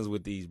what happens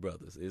with these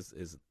brothers.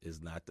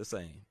 It's not the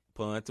same.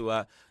 Pun to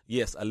a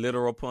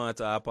literal pun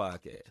to our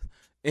podcast.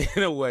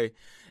 Anyway,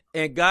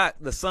 and God,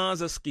 the sons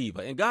of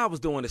Sceva, and God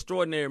was doing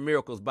extraordinary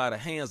miracles by the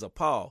hands of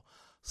Paul,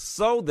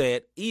 so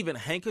that even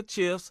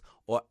handkerchiefs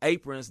or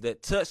aprons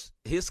that touched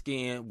his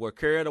skin were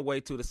carried away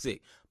to the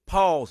sick.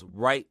 Pause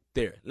right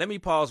there. Let me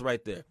pause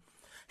right there.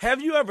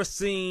 Have you ever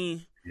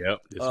seen... Yep,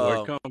 that's where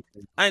it comes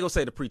from. I ain't going to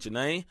say the preacher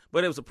name,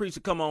 but it was a preacher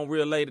come on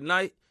real late at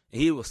night,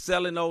 and he was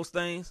selling those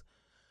things.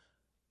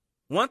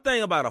 One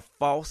thing about a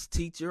false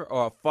teacher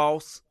or a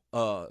false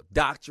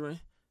doctrine,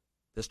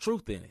 there's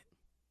truth in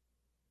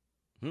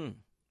it.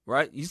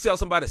 Right? You sell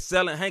somebody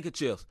selling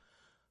handkerchiefs.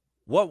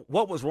 What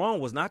was wrong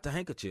was not the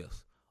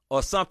handkerchiefs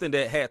or something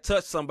that had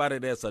touched somebody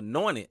that's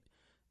anointed.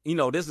 You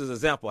know, this is an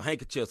example of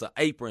handkerchiefs or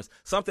aprons.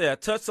 Something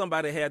that touched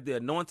somebody had the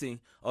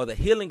anointing or the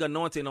healing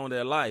anointing on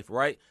their life,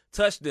 right?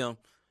 Touched them,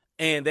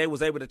 and they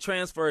was able to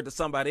transfer it to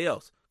somebody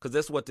else, because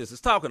that's what this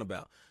is talking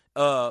about.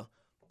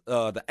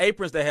 The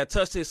aprons that had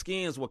touched his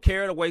skins were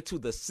carried away to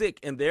the sick,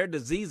 and their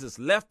diseases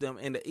left them,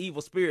 and the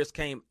evil spirits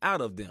came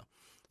out of them.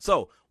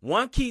 So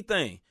one key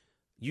thing,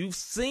 you've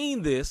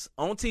seen this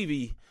on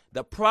TV.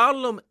 The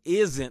problem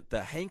isn't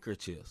the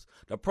handkerchiefs.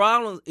 The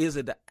problem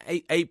isn't the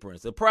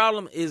aprons. The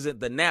problem isn't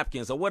the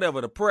napkins or whatever,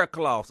 the prayer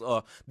cloths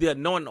or the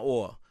anointing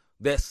oil.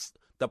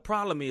 The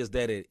problem is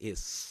that it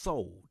is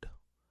sold.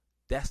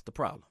 That's the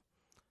problem.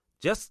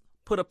 Just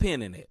put a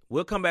pin in it.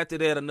 We'll come back to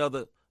that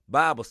another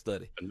Bible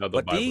study.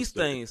 These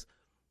things,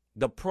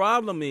 the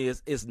problem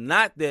is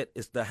not that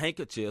it's the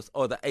handkerchiefs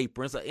or the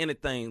aprons or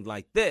anything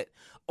like that,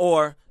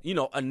 or, you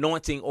know,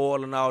 anointing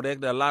oil and all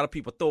that a lot of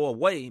people throw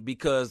away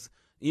because,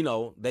 you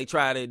know, they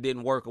tried it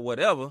didn't work or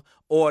whatever,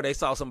 or they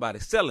saw somebody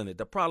selling it.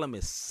 The problem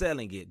is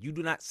selling it. You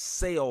do not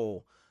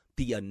sell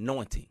the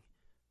anointing.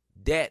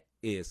 That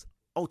is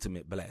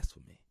ultimate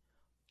blasphemy.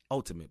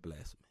 Ultimate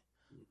blasphemy.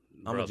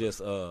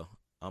 Brother.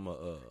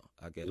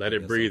 I guess let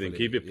it breathe and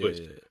keep it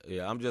pushing.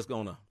 Yeah, I'm just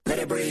gonna let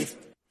it breathe.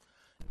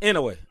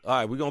 Anyway, all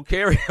right, we're gonna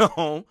carry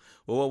on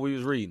with what we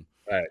was reading.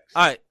 Thanks.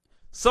 All right.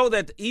 So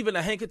that even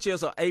the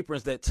handkerchiefs or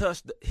aprons that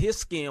touched his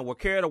skin were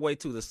carried away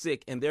to the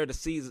sick, and their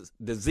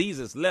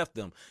diseases left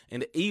them,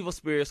 and the evil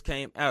spirits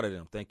came out of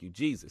them. Thank you,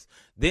 Jesus.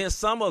 Then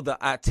some of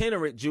the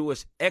itinerant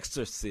Jewish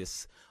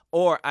exorcists,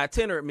 or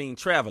itinerant mean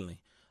traveling,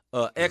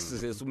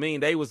 exorcists, mean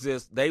they was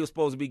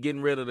supposed to be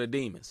getting rid of the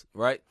demons,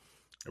 right?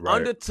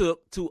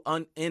 Undertook to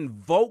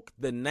invoke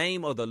the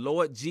name of the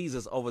Lord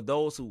Jesus over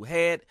those who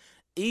had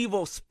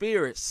evil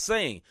spirits,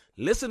 saying,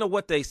 listen to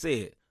what they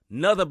said.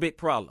 Another big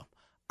problem.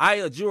 I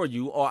adjure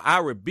you, or I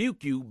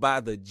rebuke you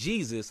by the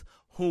Jesus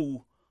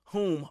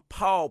whom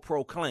Paul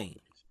proclaimed.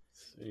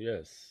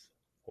 Yes.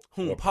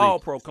 Whom Paul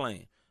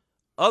proclaimed.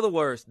 Other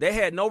words, they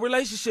had no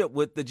relationship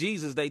with the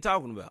Jesus they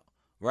talking about,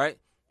 right?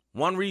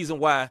 One reason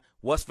why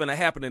what's finna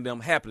happen to them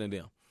happened to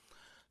them.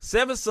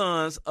 7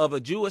 sons of a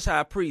Jewish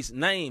high priest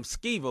named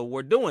Sceva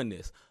were doing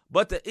this.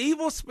 But the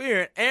evil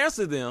spirit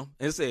answered them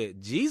and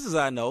said, Jesus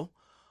I know,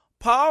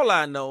 Paul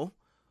I know,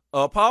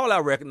 Paul I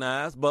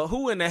recognize, but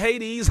who in the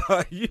Hades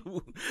are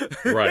you?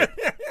 Right.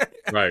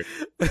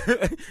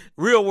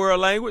 Real world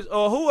language.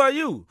 Or who are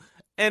you?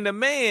 And the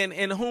man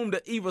in whom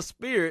the evil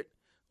spirit,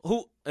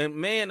 was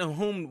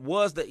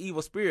the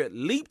evil spirit,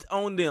 leaped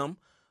on them,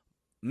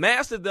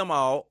 mastered them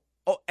all,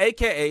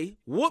 a.k.a.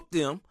 whooped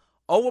them,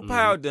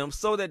 overpowered them,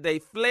 so that they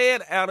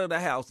fled out of the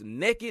house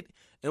naked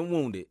and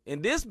wounded.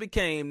 And this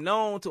became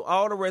known to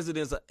all the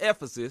residents of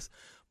Ephesus,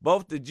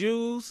 both the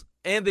Jews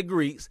and the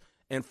Greeks,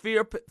 and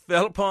fear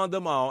fell upon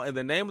them all, and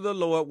the name of the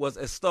Lord was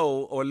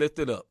extolled or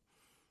lifted up.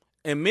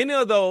 And many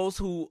of those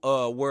who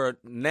were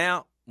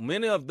now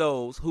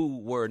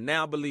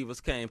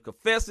believers came,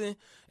 confessing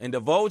and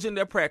divulging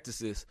their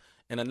practices.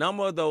 And a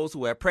number of those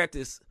who had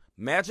practiced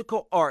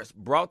magical arts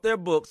brought their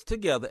books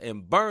together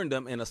and burned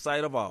them in the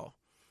sight of all.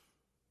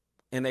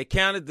 And they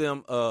counted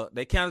them.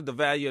 They counted the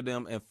value of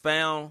them and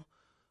found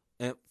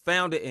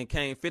it, and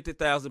came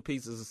 50,000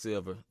 pieces of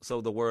silver. So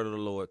the word of the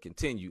Lord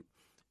continued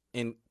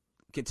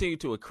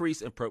to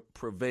increase and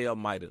prevail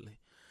mightily.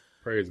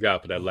 Praise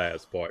God for that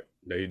last part.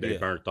 They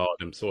burnt all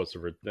them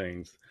sorcerer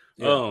things.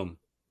 Yeah.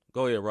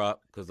 Go ahead, Rob.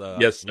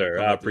 Yes, sir.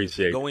 I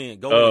appreciate it. Go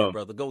in,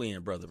 brother. Go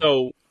in, brother.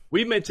 So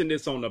we mentioned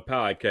this on the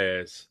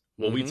podcast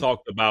when we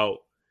talked about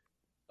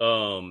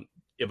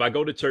if I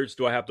go to church,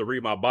 do I have to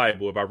read my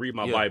Bible? If I read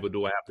my Bible,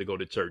 do I have to go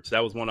to church?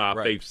 That was one of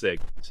our faith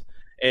segments.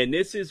 And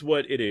this is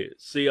what it is.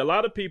 See, a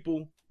lot of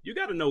people, you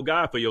got to know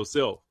God for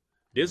yourself.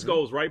 This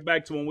goes right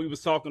back to when we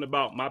was talking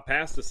about my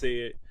pastor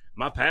said,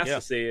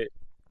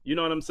 you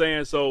know what I'm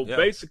saying? So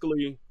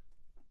basically,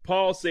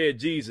 Paul said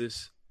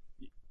Jesus,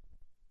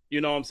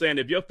 you know what I'm saying?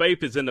 If your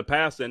faith is in the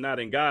pastor and not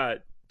in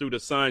God through the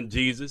son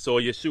Jesus or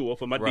Yeshua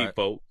for my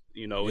default,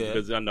 you know,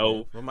 because I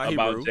know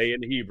about Jay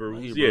and the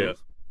Hebrews.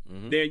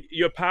 Then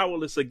you're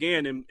powerless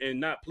again and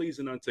not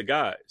pleasing unto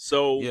God.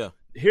 So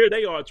here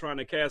they are trying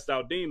to cast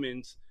out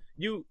demons.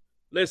 You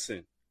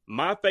listen,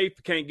 my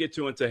faith can't get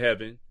you into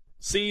heaven.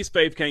 C's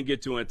faith can't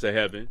get you into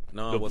heaven.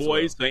 No, the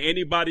voice or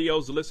anybody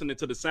else listening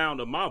to the sound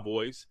of my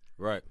voice,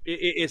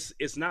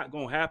 it's not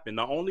gonna happen.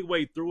 The only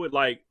way through it,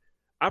 like,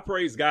 I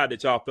praise God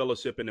that y'all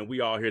fellowshipping and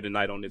we all here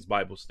tonight on this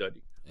Bible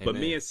study. Amen. But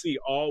me and C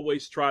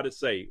always try to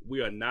say,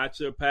 we are not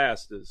your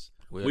pastors.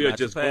 We are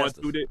just going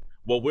through it.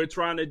 What we're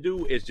trying to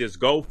do is just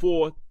go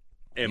forth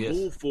and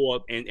move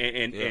forth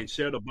and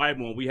share the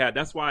Bible. And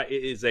that's why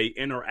it is a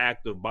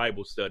interactive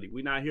Bible study.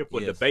 We're not here for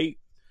debate,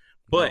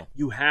 but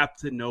you have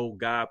to know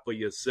God for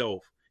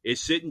yourself. It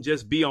shouldn't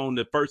just be on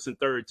the first and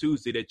third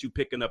Tuesday that you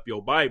picking up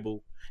your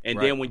Bible. And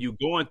then when you're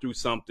going through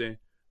something,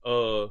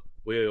 well,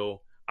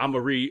 I'm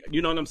going to read,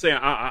 you know what I'm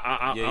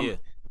saying?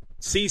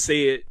 C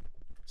said,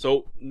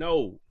 so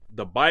no,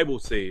 the Bible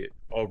said,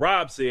 or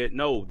Rob said,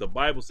 no, the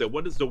Bible said,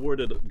 what does the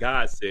word of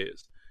God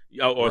says?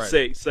 Or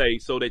say,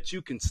 so that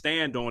you can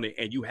stand on it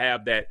and you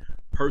have that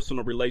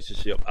personal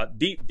relationship.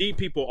 Deep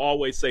people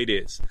always say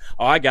this,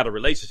 oh, I got a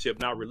relationship,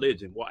 not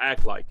religion. Well,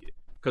 act like it.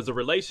 Because a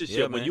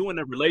relationship, when you're in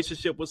a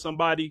relationship with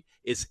somebody,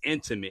 it's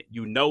intimate.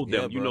 You know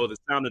them. You know the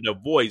sound of their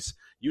voice.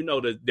 You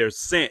know their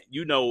scent.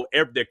 You know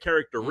their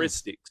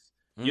characteristics.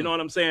 You know what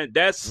I'm saying?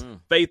 That's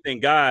faith in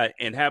God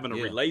and having a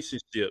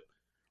relationship.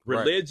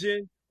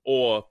 Religion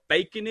or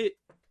faking it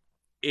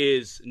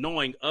is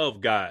knowing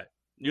of God.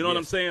 You know what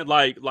I'm saying?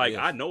 Like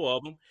I know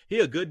of him. He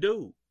a good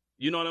dude.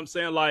 You know what I'm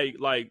saying?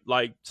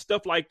 Like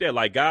stuff like that.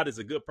 Like God is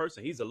a good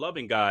person. He's a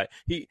loving God.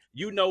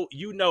 You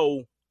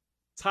know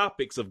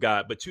topics of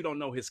God, but you don't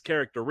know his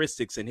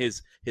characteristics and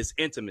his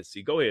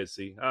intimacy. Go ahead,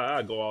 C.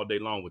 I go all day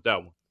long with that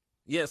one.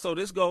 Yeah, so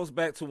this goes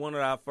back to one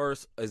of our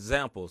first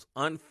examples.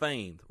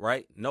 Unfeigned,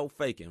 right? No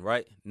faking,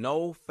 right?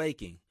 No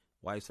faking.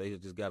 Wife says he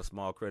just got a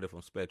small credit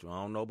from Spectrum.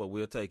 I don't know, but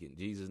we'll take it in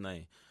Jesus'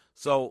 name.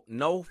 So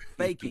no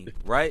faking,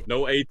 right?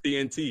 No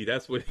AT&T.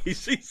 That's what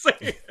she's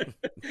saying.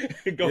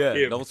 Go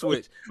ahead. Don't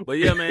switch. But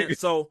yeah, man.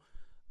 So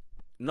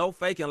no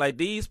faking. Like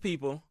these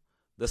people,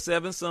 the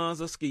 7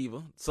 sons of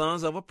Sceva,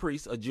 sons of a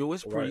priest, a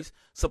Jewish priest,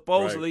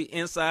 supposedly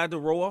inside the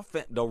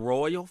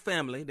royal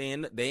family.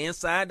 They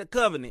inside the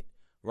covenant,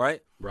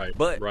 right? Right.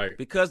 But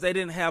because they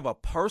didn't have a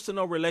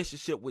personal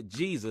relationship with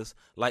Jesus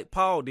like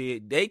Paul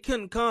did, they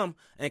couldn't come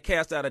and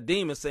cast out a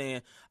demon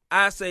saying,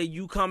 I say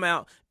you come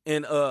out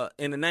in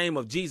the name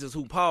of Jesus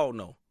who Paul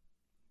know.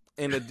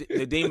 And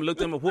the demon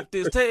looked at him and whooped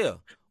his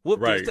tail.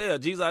 His tail.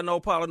 Jesus, I know,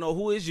 Paul, I know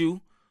who is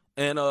you.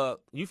 And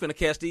you finna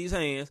catch these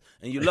hands,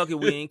 and you lucky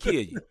we ain't kill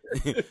you.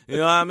 You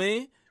know what I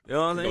mean? You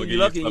know what I'm saying? You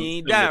lucky you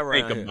ain't die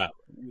around here.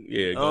 Yeah,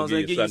 you know what I'm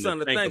saying? Give you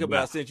something to think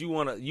about since you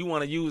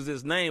wanna use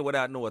this name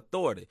without no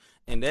authority,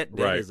 and that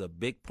is a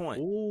big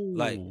point. Ooh.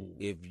 Like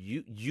if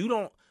you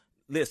don't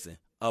listen,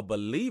 a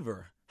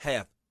believer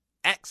have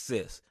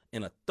access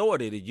and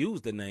authority to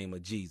use the name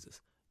of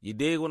Jesus. You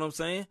dig what I'm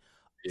saying?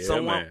 Yeah,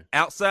 Someone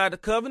outside the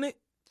covenant.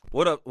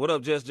 What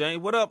up, Just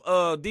James? What up,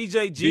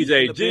 DJ G?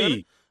 DJ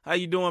G. How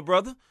you doing,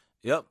 brother?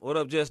 Yep. What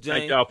up, Just James?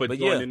 Thank y'all for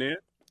joining in.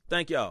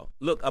 Thank y'all.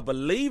 Look, a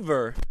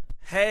believer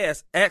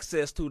has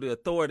access to the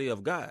authority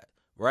of God,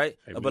 right?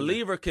 Amen. A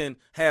believer can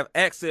have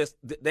access.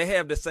 They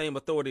have the same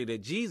authority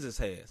that Jesus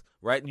has,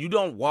 right? You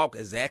don't walk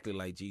exactly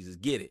like Jesus,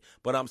 get it.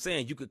 But I'm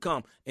saying you could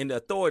come in the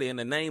authority in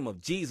the name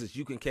of Jesus.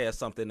 You can cast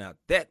something out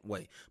that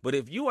way. But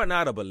if you are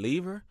not a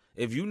believer,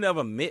 if you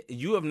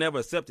have never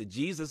accepted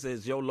Jesus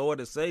as your Lord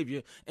and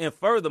Savior, and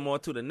furthermore,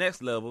 to the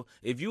next level,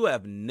 if you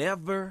have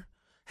never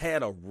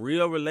had a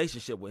real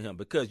relationship with him,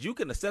 because you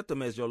can accept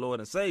him as your Lord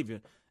and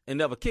Savior and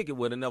never kick it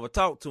with him, never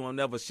talk to him,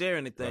 never share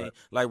anything. Right.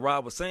 Like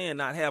Rob was saying,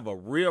 not have a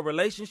real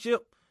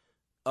relationship.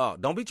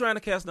 Don't be trying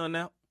to cast nothing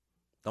out.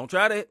 Don't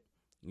try that.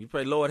 You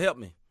pray, Lord, help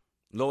me.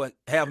 Lord,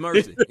 have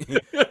mercy.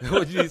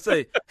 What did you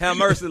say? Have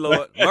mercy,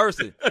 Lord.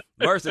 Mercy,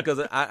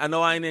 because I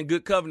know I ain't in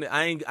good covenant.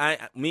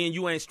 Me and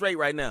you ain't straight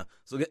right now.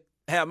 So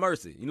have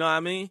mercy. You know what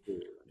I mean?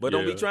 But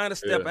don't be trying to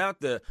step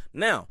out there.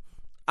 Now,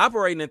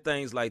 operating in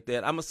things like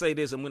that, I'm going to say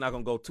this, and we're not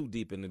going to go too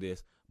deep into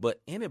this,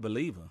 but any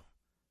believer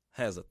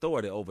has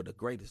authority over the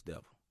greatest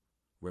devil.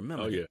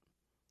 Remember that.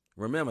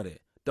 Remember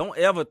that. Don't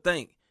ever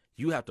think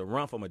you have to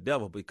run from a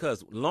devil,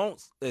 because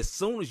as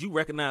soon as you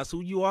recognize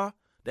who you are,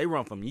 they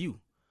run from you.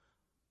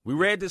 We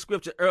read this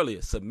scripture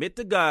earlier. Submit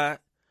to God,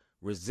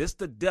 resist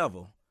the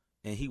devil,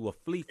 and he will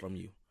flee from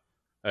you.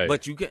 Hey,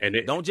 but you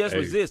don't just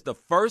resist. The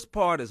first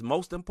part is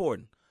most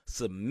important.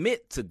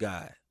 Submit to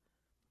God,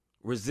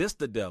 resist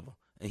the devil,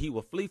 and he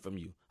will flee from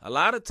you. A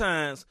lot of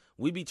times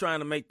we be trying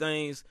to make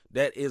things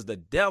that is the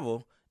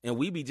devil, and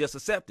we be just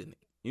accepting it.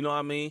 You know what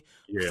I mean?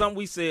 Yeah. Some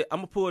we said, I'm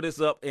going to pull this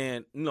up,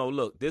 and,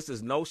 look, this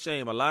is no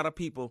shame. A lot of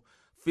people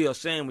feel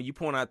shame when you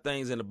point out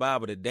things in the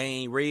Bible that they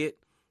ain't read.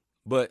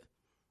 But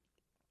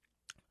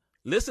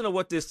listen to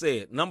what this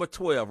said. Number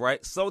 12,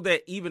 right? So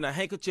that even the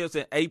handkerchiefs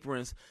and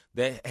aprons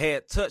that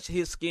had touched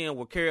his skin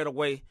were carried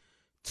away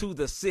to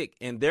the sick,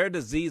 and their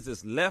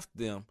diseases left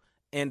them,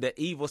 and the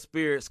evil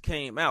spirits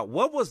came out.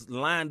 What was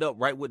lined up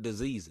right with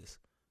diseases?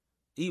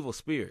 Evil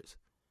spirits.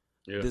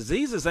 Yeah.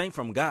 Diseases ain't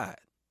from God.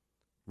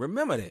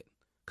 Remember that.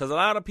 Because a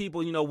lot of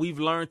people, we've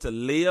learned to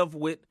live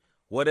with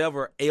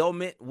whatever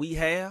ailment we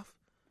have.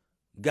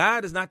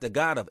 God is not the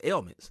God of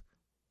ailments.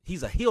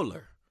 He's a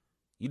healer.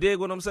 You dig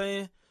what I'm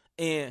saying?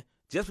 And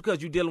just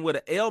because you're dealing with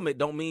an ailment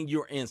don't mean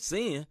you're in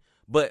sin,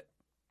 but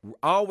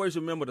always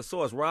remember the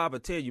source. Rob will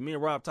tell you, me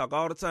and Rob talk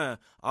all the time.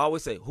 I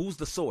always say, who's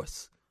the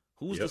source?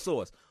 Who's the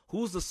source?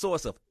 Who's the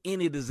source of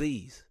any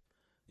disease?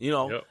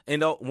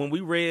 And when we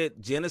read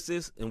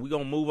Genesis, and we're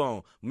going to move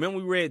on. Remember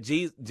we read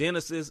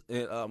Genesis,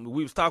 and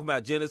we was talking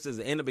about Genesis,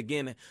 and in the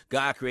beginning,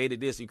 God created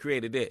this, he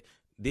created that.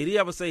 Did he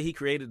ever say he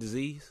created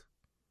disease?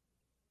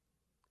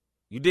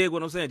 You dig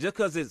what I'm saying? Just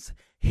because it's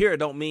here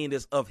don't mean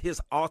it's of his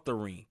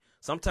authoring.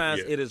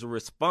 Sometimes it is a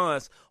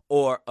response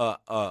or a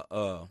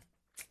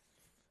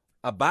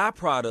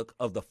byproduct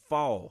of the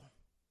fall.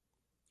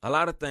 A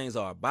lot of things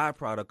are a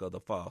byproduct of the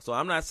fall. So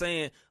I'm not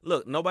saying,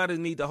 look, nobody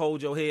need to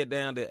hold your head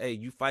down that, hey,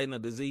 you fighting a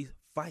disease.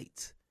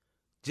 Fight.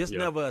 Just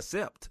never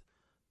accept.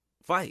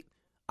 Fight.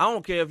 I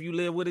don't care if you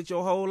live with it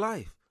your whole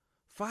life.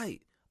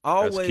 Fight.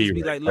 Always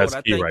be like, Lord,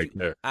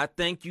 I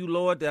thank you,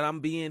 Lord, that I'm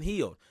being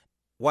healed.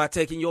 While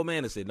taking your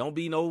medicine. Don't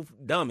be no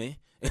dummy.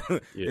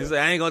 You say,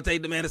 I ain't going to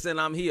take the medicine,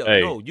 I'm healed.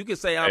 Hey, no, you can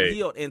say I'm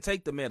healed and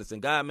take the medicine.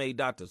 God made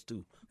doctors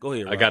too. Go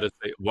ahead, Rob. I got to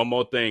say one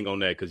more thing on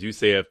that, because you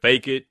said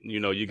fake it.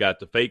 You got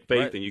the fake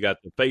faith and you got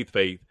the faith.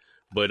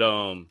 But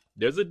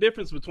there's a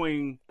difference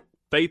between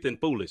faith and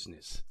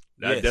foolishness.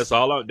 That's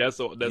all I'm going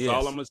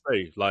to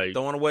say. Like,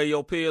 throwing away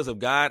your pills if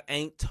God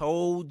ain't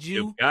told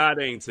you. If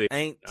God ain't said.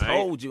 Ain't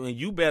told you. And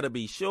you better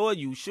be sure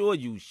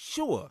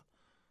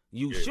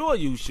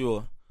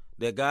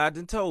that God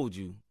done told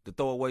you to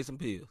throw away some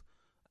pills.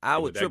 I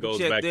would triple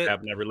check that. To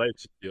having that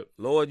relationship.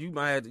 Lord, you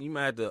might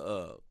have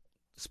to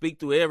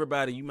speak to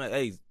everybody. You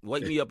might,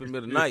 wake me up in the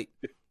middle of the night.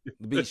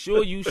 Be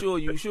sure.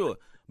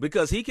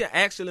 Because he can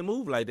actually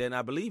move like that, and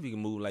I believe he can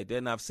move like that,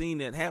 and I've seen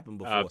that happen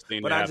before.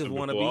 But I just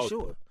want to be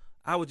sure.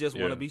 I would just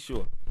want to be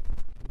sure.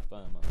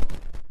 Find my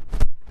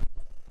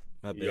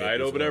bad. You all right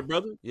over there,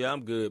 brother? Yeah,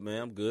 I'm good,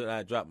 man. I'm good.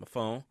 I dropped my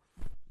phone.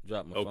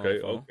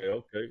 Okay.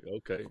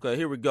 Okay,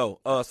 here we go.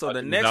 So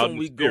the next one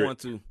we going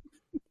to.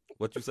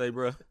 What you say,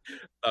 bro?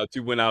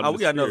 You went out. We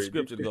got another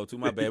scripture to go to.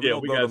 My bad.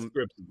 We got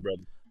scriptures,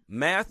 brother.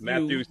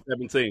 Matthew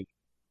 17.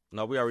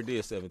 No, we already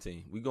did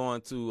 17. We going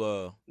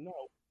to. No,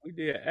 we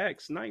did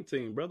Acts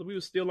 19, brother. We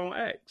were still on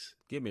Acts.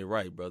 Get me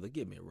right, brother.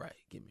 Get me right.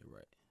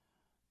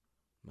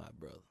 My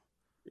brother.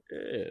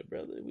 Yeah,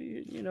 brother.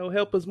 We,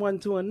 help us one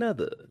to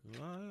another.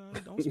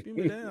 Don't spew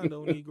me down,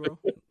 though, Negro.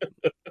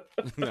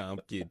 No, I'm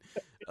kidding.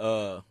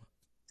 Where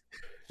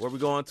we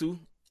going to?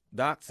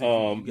 Doc,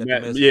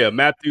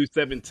 Matthew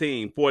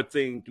 17,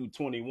 14 through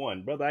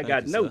 21. Brother, I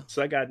got notes.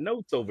 Sir. I got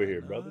notes over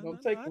here, brother.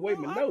 Don't take away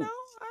my notes.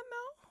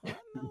 I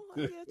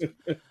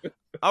know.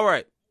 All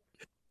right.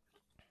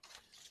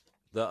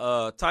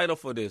 The title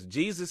for this,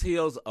 Jesus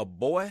heals a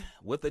boy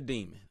with a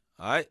demon.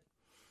 All right.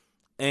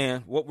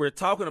 And what we're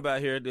talking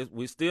about here,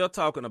 we're still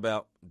talking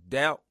about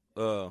doubt.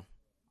 Are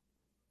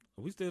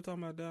we still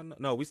talking about doubt?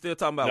 No, we're still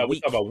talking about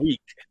weak. We're talking about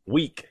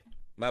weak.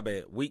 My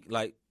bad. Weak,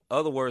 like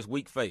other words,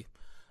 weak faith.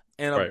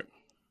 And right.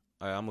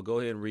 All right, I'm going to go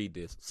ahead and read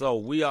this. So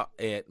we are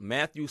at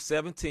Matthew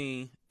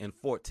 17 and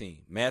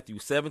 14. Matthew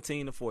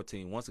 17 and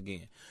 14, once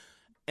again.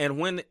 And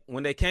when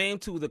they came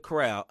to the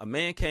crowd, a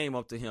man came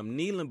up to him,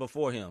 kneeling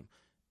before him,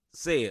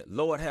 said,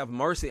 Lord, have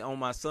mercy on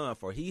my son,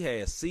 for he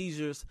has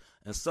seizures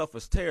and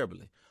suffers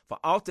terribly. For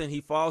often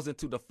he falls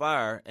into the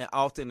fire and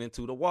often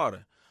into the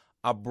water.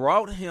 I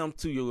brought him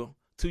to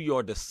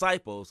your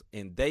disciples,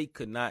 and they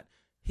could not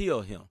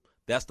heal him.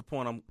 That's the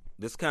point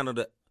this is kind of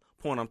the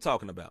point I'm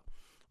talking about.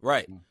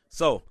 Right.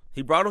 So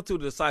he brought him to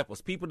the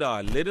disciples, people that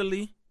are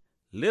literally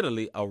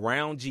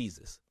around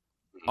Jesus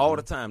all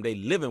the time. They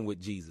living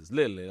with Jesus,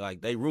 literally, like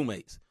they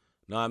roommates.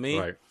 Know what I mean?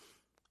 Right.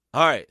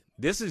 All right.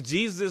 This is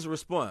Jesus'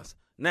 response.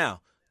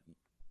 Now,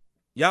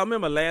 y'all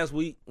remember last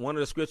week, one of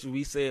the scriptures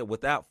we said,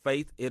 without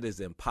faith, it is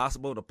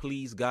impossible to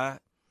please God.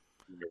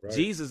 Right.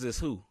 Jesus is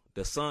who?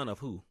 The son of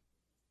who?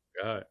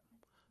 God.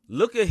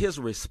 Look at his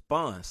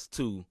response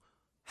to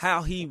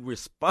how he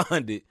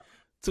responded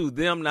to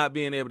them not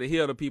being able to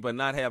heal the people and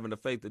not having the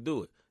faith to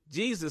do it.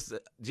 Jesus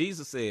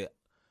said,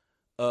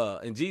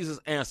 and Jesus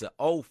answered,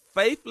 "Oh,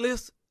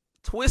 faithless,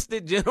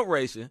 twisted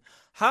generation,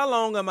 how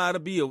long am I to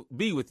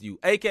be with you?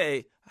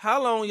 AKA,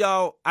 how long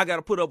I got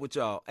to put up with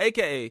y'all?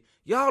 AKA,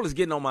 y'all is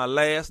getting on my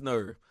last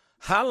nerve.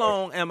 How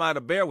long am I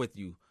to bear with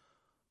you?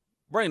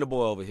 Bring the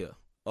boy over here,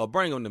 or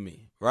bring him to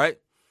me," right?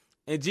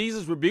 And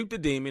Jesus rebuked the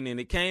demon,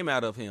 and it came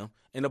out of him,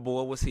 and the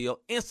boy was healed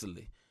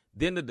instantly.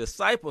 Then the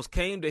disciples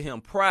came to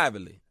him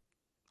privately.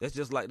 That's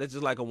just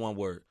like a one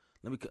word.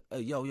 Let me,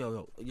 yo.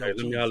 Hey, let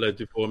me holler at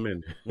you for a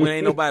minute. When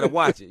ain't nobody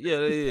watching. Yeah.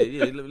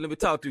 Let me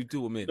talk to you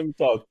for a minute. Let me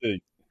talk to you.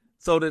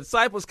 So the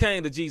disciples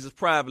came to Jesus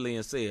privately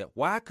and said,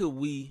 "Why could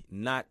we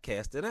not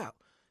cast it out?"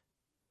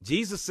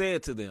 Jesus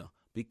said to them,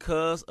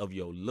 "Because of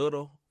your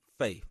little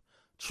faith.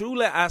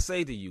 Truly I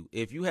say to you,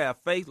 if you have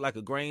faith like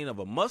a grain of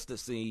a mustard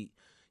seed,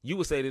 you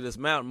would say to this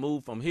mountain,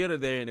 move from here to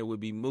there, and it would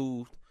be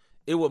moved.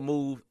 It would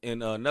move, and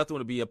nothing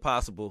would be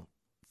impossible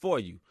for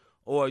you,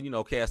 or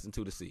cast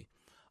into the sea."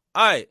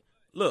 All right,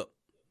 look.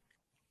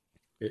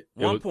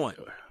 One point.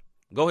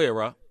 Go ahead,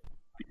 Rob.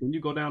 Can you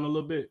go down a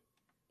little bit?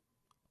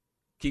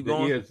 Keep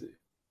going.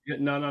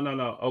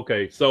 No.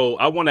 Okay, so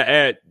I want to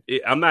add.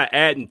 I'm not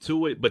adding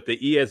to it, but the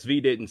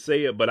ESV didn't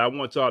say it. But I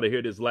want y'all to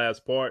hear this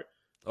last part.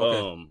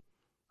 Okay.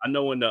 I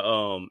know in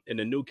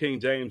the New King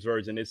James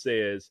Version it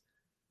says.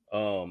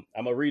 I'm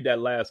gonna read that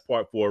last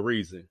part for a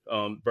reason.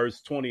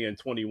 Verse 20 and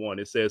 21.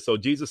 It says, "So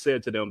Jesus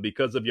said to them,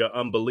 because of your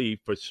unbelief,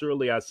 for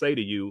surely I say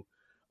to you,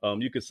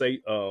 you could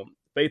say,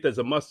 faith as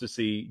a mustard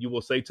seed, you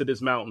will say to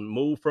this mountain,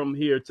 move from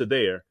here to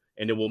there,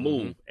 and it will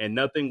move, and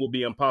nothing will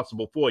be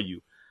impossible for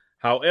you.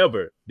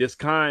 However, this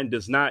kind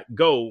does not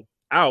go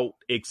out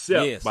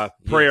except by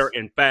prayer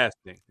and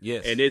fasting."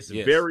 Yes. And it's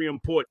very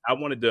important. I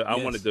wanted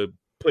to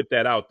put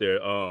that out there.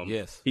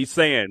 He's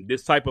saying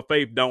this type of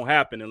faith don't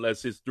happen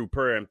unless it's through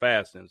prayer and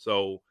fasting.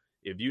 So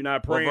if you're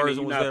not praying and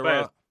you're not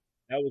fasting,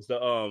 that was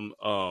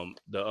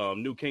the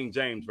New King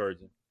James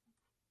Version.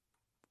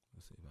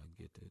 Let's see if I can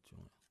get that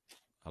joint.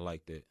 I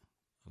like that.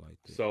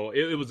 So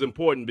it was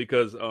important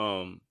because I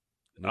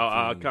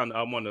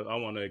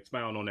want to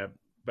expound on that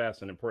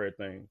fasting and prayer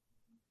thing.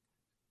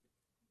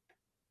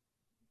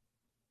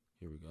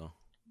 Here we go.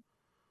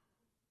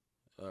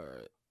 All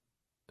right.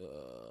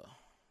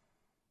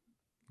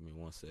 Give me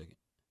 1 second.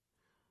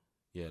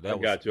 Yeah, I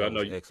got you. I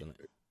know you. Excellent.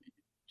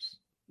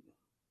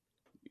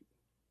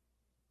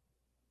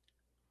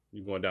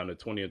 You going down to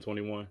 20 and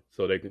 21,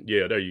 so they can.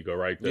 Yeah, there you go,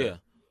 right there. Yeah.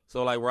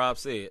 So like Rob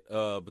said,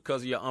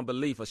 because of your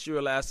unbelief,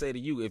 surely I say to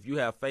you, if you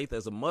have faith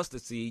as a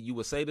mustard seed, you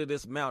would say to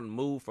this mountain,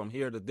 move from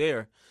here to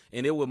there,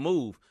 and it will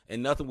move,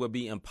 and nothing will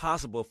be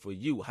impossible for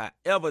you.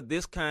 However,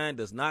 this kind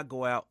does not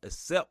go out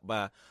except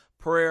by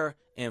prayer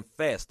and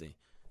fasting.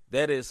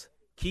 That is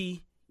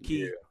key.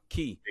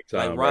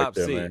 Like Rob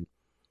said.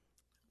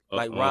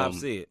 Man. Rob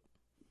said.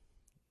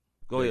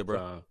 Go ahead,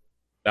 bro.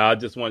 I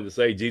just wanted to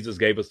say Jesus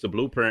gave us the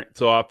blueprint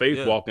to our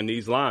faith walk in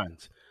these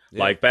lines.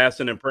 Like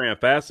fasting and praying.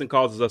 Fasting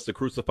causes us to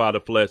crucify the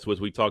flesh,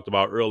 which we talked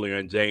about earlier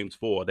in James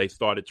 4. They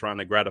started trying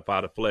to gratify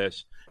the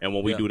flesh. And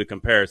when we do the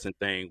comparison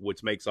thing,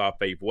 which makes our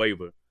faith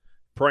waver.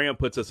 Praying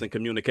puts us in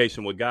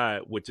communication with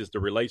God, which is the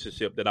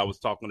relationship that I was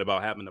talking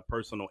about, having a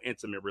personal,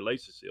 intimate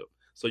relationship.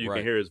 So you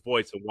can hear his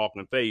voice and walk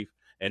in faith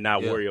and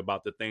not worry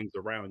about the things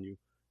around you.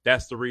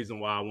 That's the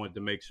reason why I wanted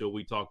to make sure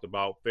we talked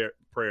about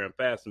prayer and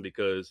fasting,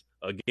 because,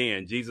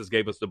 again, Jesus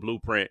gave us the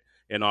blueprint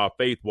in our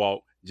faith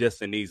walk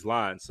just in these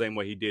lines, same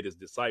way he did his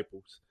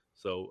disciples.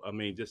 So, I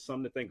mean, just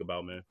something to think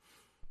about, man.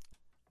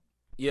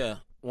 Yeah.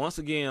 Once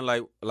again,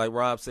 like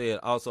Rob said,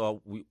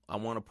 also I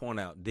want to point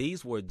out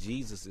these were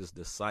Jesus's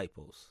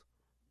disciples,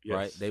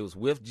 right? Yes. They was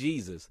with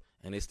Jesus,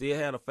 and they still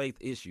had a faith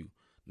issue.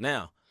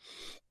 Now,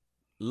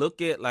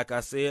 look at, like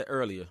I said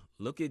earlier,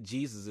 look at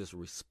Jesus's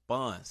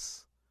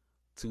response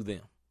to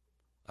them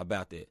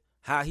about that.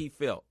 How he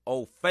felt.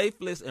 Oh,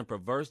 faithless and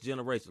perverse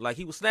generation. Like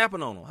he was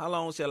snapping on them. How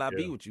long shall I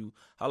be with you?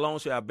 How long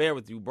shall I bear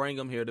with you? Bring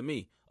them here to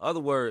me. Other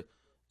word,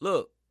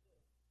 look,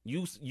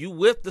 you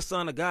with the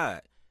Son of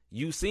God.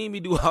 You seen me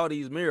do all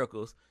these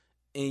miracles,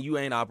 and you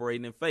ain't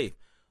operating in faith.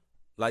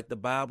 Like the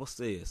Bible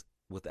says,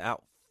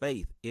 without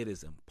faith, it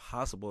is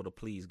impossible to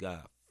please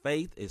God.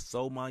 Faith is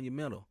so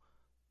monumental.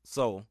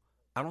 So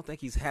I don't think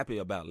he's happy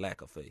about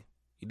lack of faith.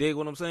 You dig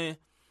what I'm saying?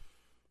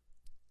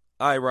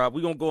 All right, Rob,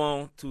 we're going to go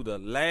on to the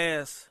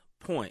last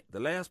point. The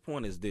last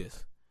point is this.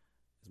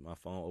 Is my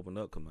phone opened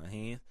up because my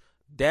hand?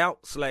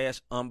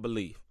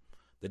 Doubt/unbelief.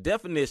 The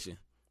definition,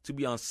 to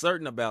be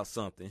uncertain about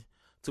something,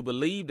 to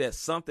believe that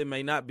something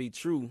may not be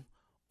true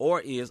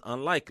or is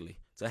unlikely,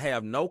 to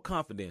have no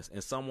confidence in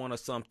someone or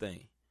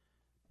something.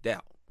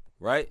 Doubt,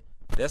 right?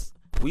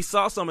 We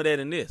saw some of that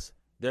in this.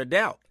 Their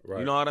doubt. Right.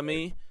 You know what I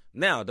mean?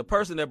 Now, the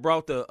person that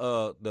brought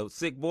the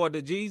sick boy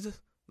to Jesus,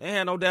 they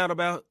had no doubt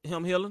about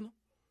him healing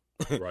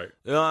him. Right.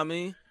 You know what I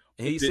mean?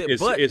 And he said,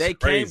 but they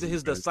came to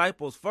his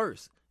disciples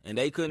first, and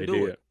they couldn't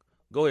do it.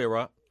 Go ahead,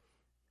 Rob.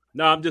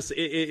 No,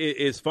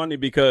 it's funny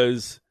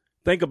because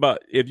think about,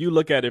 if you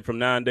look at it from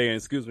nowadays, and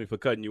excuse me for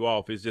cutting you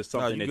off, it's just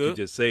something that you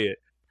just said.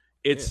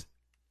 It's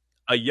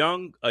a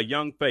young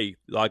faith,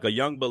 like a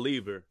young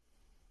believer,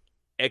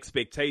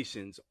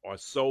 expectations are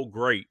so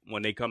great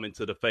when they come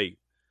into the faith.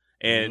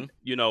 And,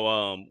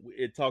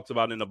 it talks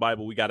about in the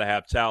Bible, we got to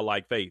have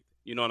childlike faith.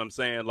 You know what I'm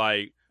saying?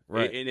 Like,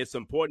 right. And it's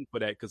important for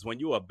that because when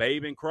you're a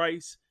babe in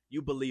Christ,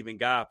 you believe in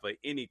God for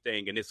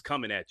anything and it's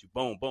coming at you.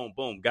 Boom, boom,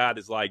 boom. God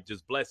is like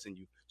just blessing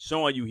you,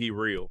 showing you he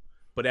real.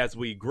 But as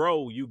we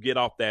grow, you get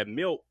off that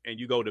milk and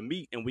you go to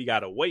meat and we got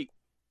to wait.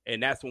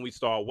 And that's when we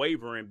start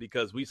wavering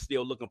because we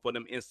still looking for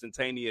them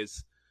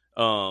instantaneous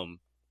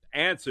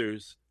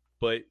answers.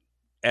 But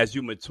as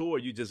you mature,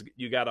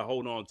 you got to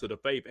hold on to the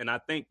faith. And I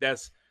think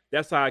that's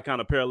how I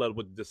kind of parallel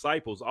with the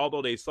disciples.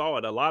 Although they saw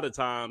it, a lot of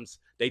times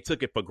they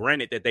took it for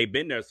granted that they've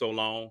been there so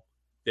long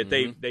that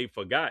they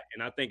forgot.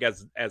 And I think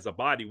as a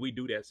body, we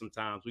do that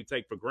sometimes. We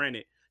take for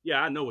granted,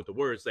 I know what the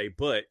words say,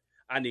 but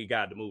I need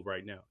God to move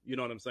right now. You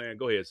know what I'm saying?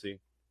 Go ahead, C.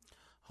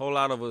 Whole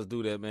lot of us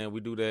do that, man. We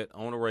do that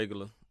on a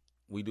regular.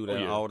 We do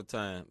that all the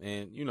time.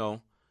 And,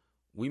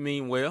 we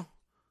mean well.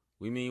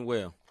 We mean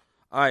well.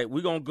 All right,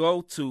 we're going to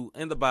go to,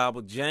 in the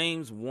Bible,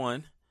 James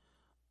 1,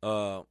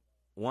 1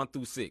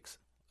 through 6.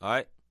 All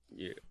right?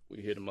 Yeah,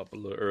 we hit him up a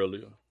little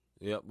earlier.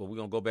 Yep, but we're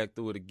going to go back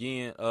through it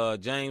again.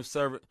 James,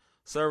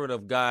 servant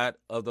of God,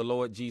 of the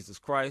Lord Jesus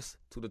Christ,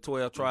 to the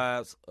 12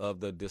 tribes of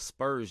the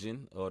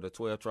dispersion, or the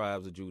 12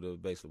 tribes of Judah,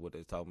 basically what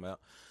they're talking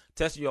about.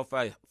 Testing your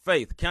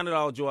faith. Count it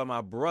all joy,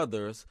 my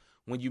brothers,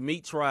 when you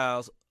meet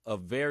trials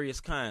of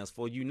various kinds,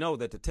 for you know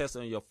that the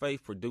testing of your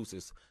faith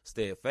produces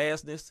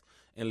steadfastness,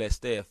 and let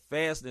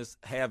steadfastness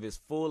have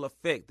its full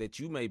effect, that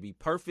you may be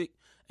perfect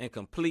and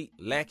complete,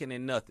 lacking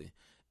in nothing.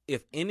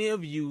 If any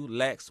of you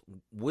lacks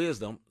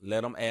wisdom,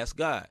 let him ask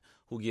God,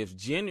 who gives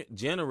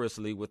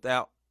generously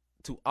without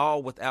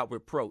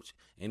reproach,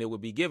 and it will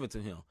be given to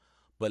him.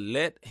 But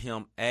let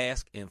him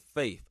ask in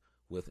faith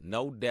with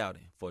no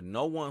doubting. For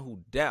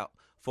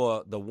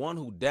the one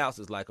who doubts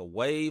is like a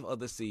wave of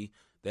the sea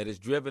that is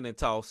driven and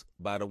tossed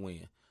by the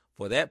wind.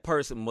 For that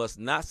person must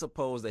not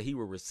suppose that he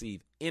will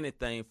receive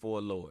anything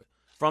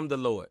from the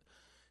Lord.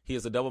 He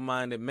is a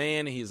double-minded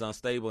man, and he is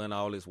unstable in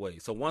all his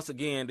ways. So once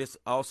again, this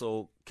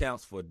also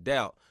counts for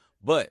doubt.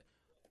 But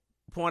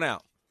point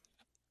out,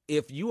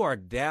 if you are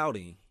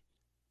doubting,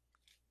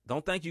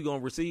 don't think you're going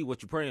to receive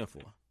what you're praying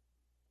for.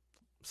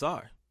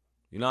 Sorry.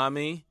 You know what I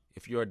mean?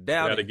 If you're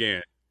doubting. Say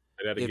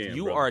that again, if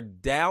you brother. are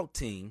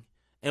doubting,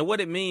 and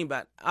what it means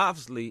by,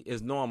 obviously,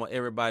 is normal.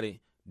 Everybody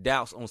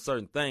doubts on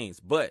certain things.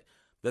 But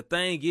the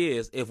thing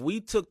is, if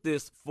we took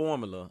this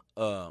formula,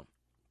 let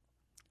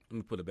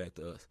me put it back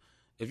to us.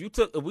 If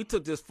we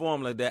took this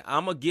formula that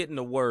I'm going to get in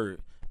the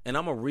word and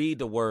I'm going to read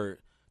the word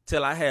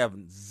till I have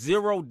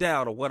zero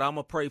doubt of what I'm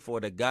going to pray for,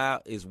 that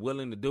God is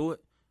willing to do it,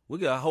 we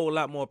get a whole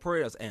lot more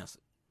prayers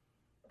answered.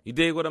 You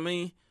dig what I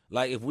mean?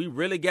 Like if we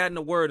really got in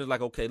the word, it's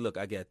like, okay, look,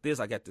 I got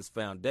this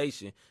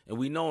foundation. And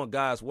we know in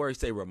God's word, he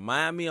say,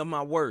 remind me of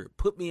my word.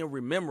 Put me in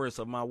remembrance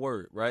of my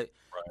word, right?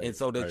 And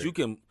so that you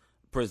can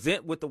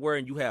present with the word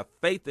and you have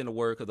faith in the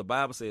word, because the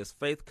Bible says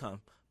faith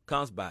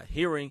comes by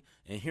hearing,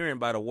 and hearing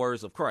by the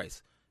words of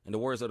Christ. And the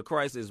words of the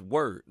Christ is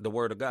word, the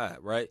word of God,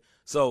 right?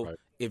 So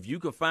if you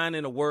can find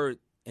in the word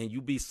and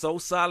you be so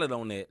solid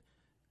on that,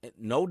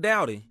 no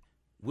doubting,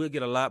 we'll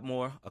get a lot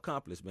more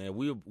accomplished, man.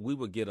 We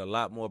will get a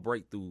lot more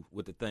breakthrough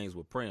with the things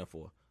we're praying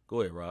for. Go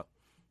ahead, Rob.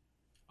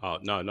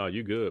 No,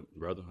 you good,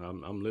 brother.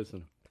 I'm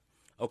listening.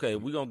 Okay,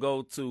 we're going to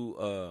go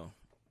to,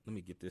 let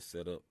me get this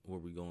set up where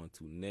we're going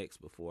to next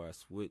before I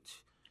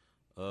switch.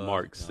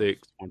 Mark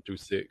 6, 1 through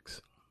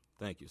 6.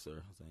 Thank you,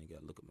 sir. I ain't got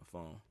to look at my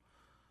phone.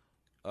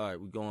 All right,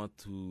 we're going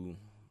to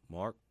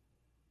Mark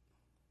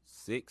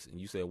 6, and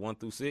you said 1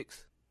 through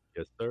 6?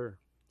 Yes, sir.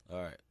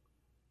 All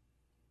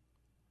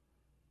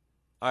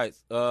right.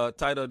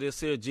 Title of this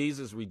here,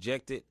 Jesus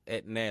Rejected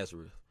at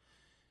Nazareth.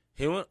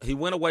 He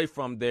went away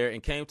from there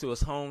and came to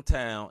his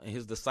hometown, and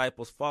his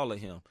disciples followed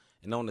him.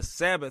 And on the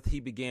Sabbath he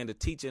began to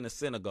teach in the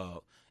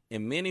synagogue.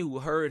 And many who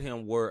heard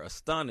him were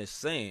astonished,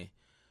 saying,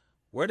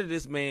 "Where did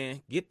this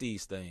man get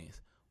these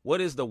things?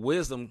 What is the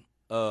wisdom?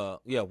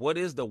 What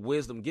is the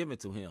wisdom given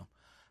to him?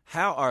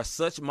 How are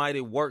such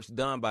mighty works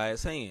done by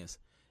his hands?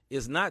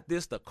 Is not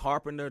this the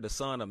carpenter, the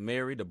son of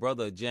Mary, the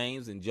brother of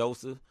James and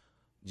Joseph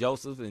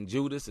and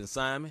Judas and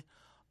Simon?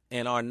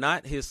 And are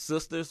not his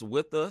sisters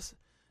with us?"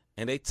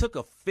 And they took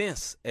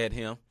offense at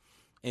him.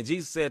 And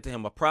Jesus said to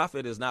him, "A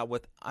prophet is not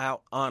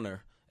without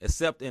honor,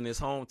 except in his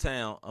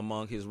hometown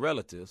among his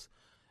relatives,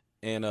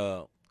 and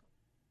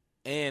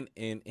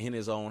in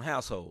his own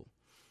household."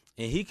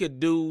 And he could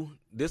do,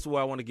 this is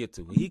where I want to get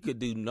to. He could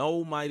do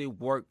no mighty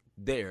work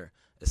there,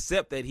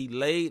 except that he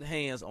laid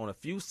hands on a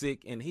few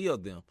sick and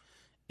healed them.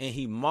 And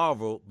he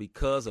marveled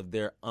because of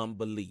their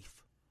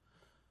unbelief.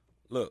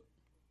 Look,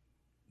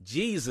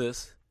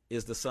 Jesus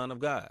is the Son of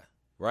God,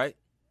 right?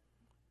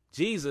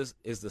 Jesus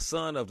is the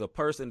son of the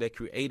person that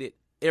created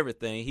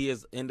everything. He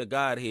is in the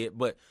Godhead,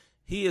 but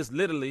he is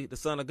literally the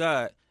Son of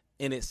God.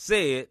 And it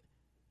said,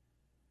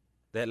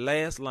 that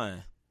last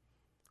line,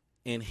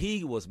 and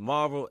he was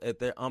marveled at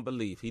their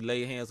unbelief. He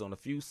laid hands on a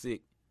few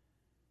sick,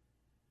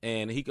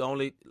 and he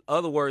could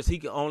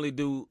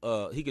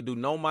do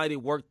no mighty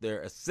work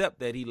there except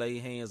that he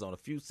laid hands on a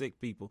few sick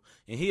people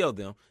and healed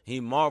them. He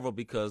marveled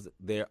because of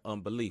their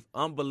unbelief.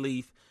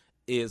 Unbelief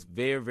is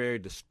very, very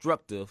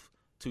destructive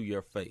to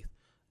your faith.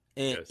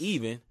 And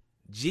even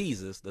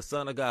Jesus, the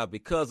Son of God,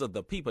 because of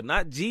the people,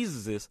 not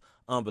Jesus's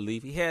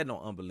unbelief, he had no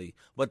unbelief,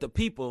 but the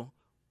people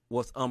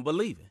was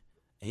unbelieving,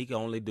 and he could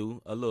only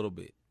do a little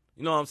bit.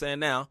 You know what I'm saying?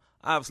 Now,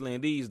 obviously, in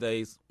these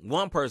days,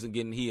 one person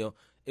getting healed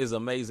is an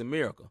amazing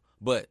miracle,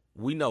 but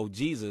we know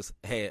Jesus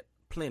had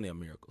plenty of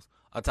miracles,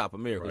 on top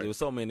of miracles. Right. There were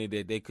so many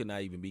that they could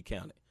not even be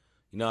counted.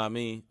 You know what I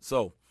mean?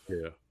 So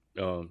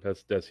yeah,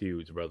 that's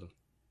huge, brother.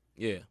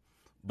 Yeah,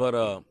 but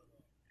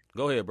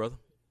go ahead, brother.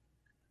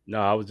 No,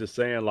 I was just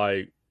saying,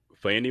 like,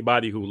 for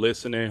anybody who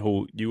listening,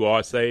 who you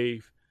are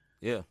saved,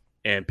 yeah,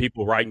 and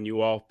people writing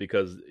you off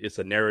because it's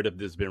a narrative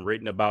that's been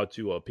written about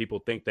you, or people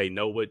think they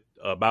know what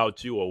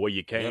about you, or where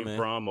you came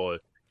from, or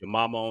your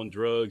mama on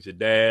drugs, your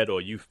dad, or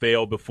you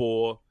failed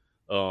before,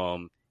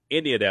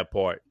 any of that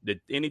part,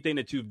 anything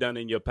that you've done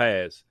in your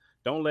past,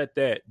 don't let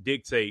that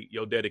dictate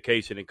your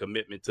dedication and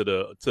commitment to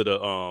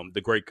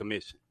the Great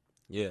Commission.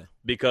 Yeah,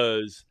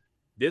 because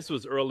this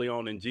was early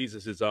on in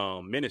Jesus's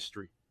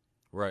ministry.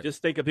 Right.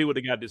 Just think if he would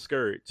have got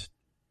discouraged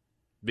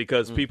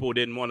because people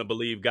didn't want to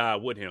believe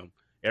God with him.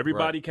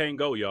 Everybody can't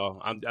go,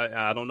 y'all.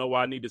 I don't know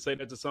why I need to say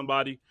that to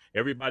somebody.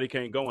 Everybody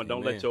can't go, and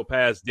don't let your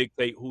past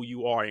dictate who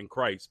you are in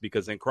Christ,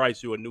 because in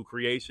Christ you're a new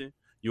creation.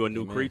 You're a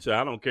new creature.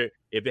 I don't care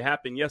if it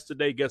happened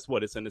yesterday. Guess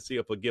what? It's in the sea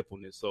of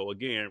forgetfulness. So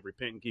again,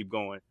 repent and keep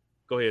going.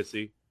 Go ahead,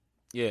 C.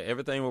 Yeah,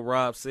 everything what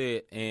Rob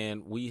said,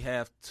 and we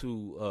have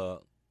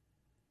to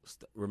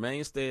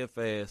remain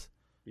steadfast.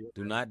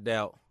 Do not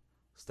doubt.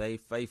 Stay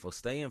faithful.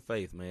 Stay in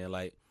faith, man.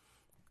 Like,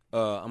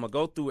 I'm gonna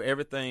go through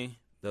everything.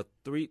 It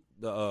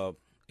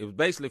was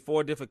basically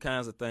 4 different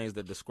kinds of things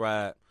that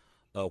describe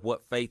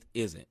what faith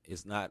isn't.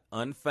 It's not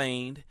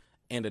unfeigned,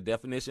 and the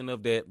definition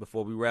of that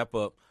before we wrap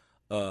up.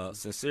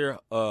 Sincere,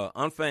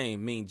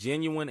 unfeigned means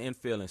genuine in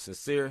feeling.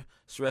 Sincere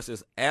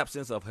stresses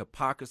absence of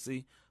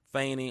hypocrisy,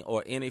 feigning,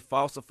 or any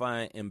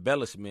falsifying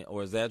embellishment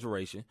or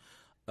exaggeration.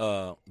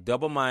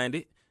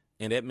 Double-minded,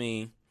 and that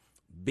means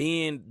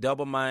being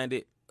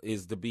double-minded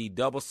is to be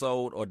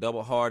double-souled or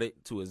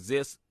double-hearted, to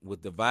exist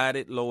with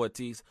divided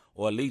loyalties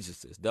or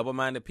allegiances.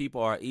 Double-minded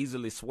people are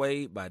easily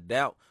swayed by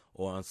doubt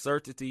or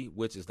uncertainty,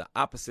 which is the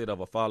opposite of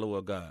a follower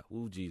of God.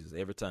 Ooh, Jesus,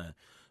 every time.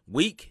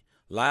 Weak,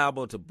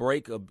 liable to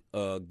break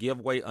or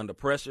give way under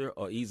pressure,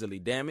 or easily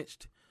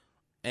damaged.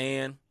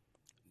 And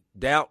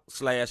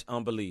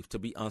doubt/unbelief, to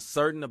be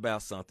uncertain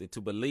about something,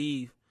 to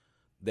believe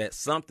that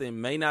something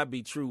may not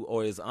be true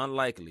or is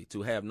unlikely,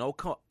 to have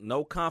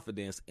no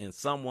confidence in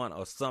someone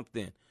or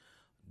something.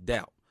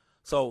 Doubt.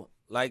 So,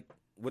 like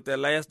with that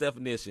last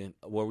definition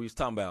where we was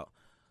talking about,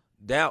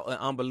 doubt and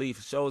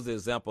unbelief shows the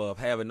example of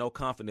having no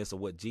confidence of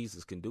what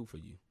Jesus can do for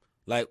you.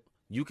 Like,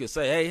 you can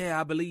say, hey,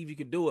 I believe you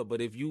can do it, but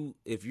if you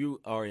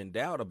are in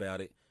doubt about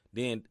it,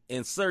 then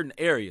in certain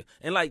area,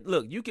 and like,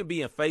 look, you can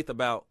be in faith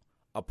about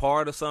a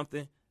part of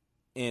something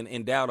and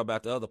in doubt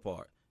about the other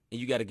part,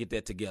 and you got to get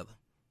that together.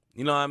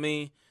 You know what I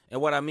mean? And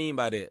what I mean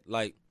by that,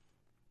 like,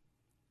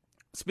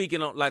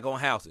 speaking on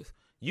houses,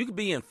 you could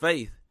be in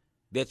faith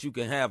that you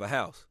can have a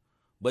house,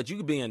 but you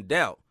could be in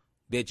doubt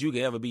that you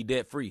can ever be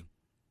debt free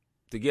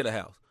to get a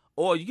house.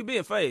 Or you could be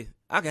in faith,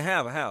 I can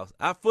have a house.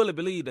 I fully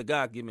believe that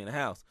God give me a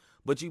house,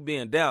 but you be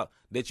in doubt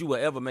that you will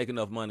ever make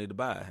enough money to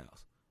buy a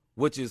house,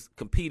 which is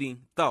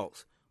competing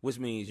thoughts, which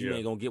means you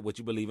ain't gonna get what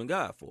you believe in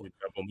God for.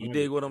 You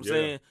dig what I'm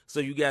saying? So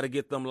you got to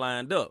get them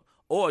lined up.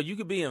 Or you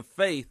could be in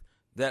faith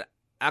that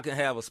I can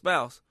have a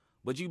spouse,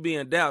 but you be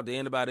in doubt that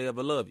anybody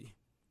ever love you.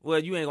 Well,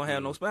 you ain't gonna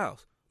have no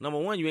spouse. Number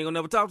one, you ain't gonna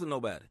never talk to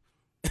nobody.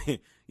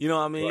 You know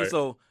what I mean? Right.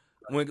 So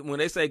when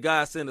they say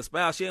God send a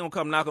spouse, she ain't gonna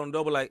come knock on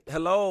the door like,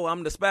 hello,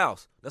 I'm the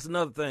spouse. That's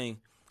another thing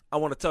I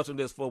want to touch on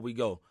this before we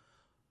go.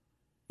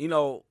 You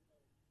know,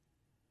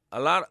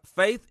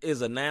 faith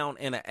is a noun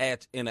and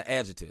an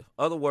adjective.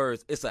 Other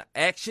words, it's an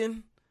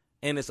action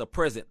and it's a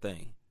present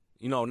thing.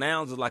 You know,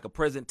 nouns is like a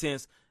present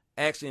tense.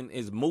 Action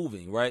is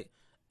moving, right?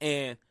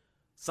 And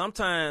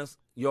sometimes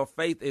your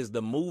faith is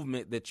the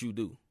movement that you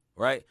do,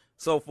 right?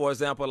 So, for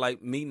example,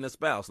 like meeting a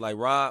spouse, like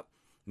Rob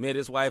met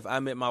his wife, I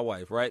met my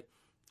wife, right?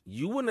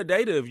 You wouldn't have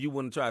dated if you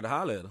wouldn't try to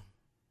holler at her.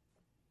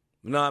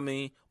 You know what I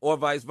mean? Or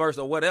vice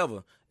versa, or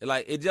whatever.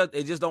 Like it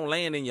just don't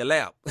land in your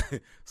lap,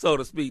 so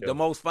to speak. Yeah. The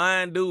most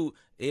fine dude,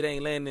 it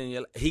ain't landing in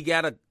your lap.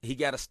 He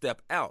gotta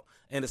step out.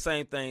 And the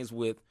same things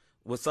with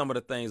some of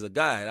the things of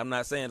God. I'm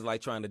not saying it's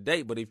like trying to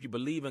date, but if you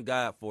believe in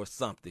God for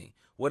something,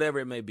 whatever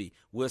it may be,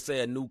 we'll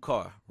say a new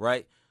car,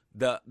 right?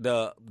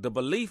 The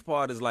belief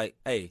part is like,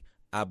 hey,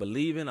 I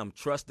believe I'm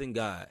trusting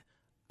God.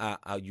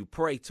 You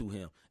pray to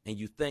him and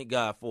you thank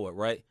God for it,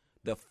 right?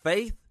 The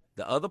faith,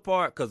 the other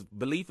part, because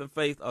belief and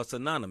faith are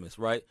synonymous,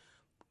 right?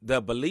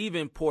 The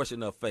believing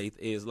portion of faith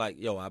is like,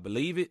 yo, I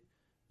believe it.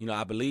 You know,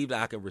 I believe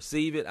that I can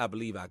receive it. I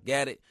believe I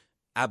got it.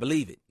 I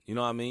believe it. You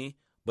know what I mean?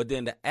 But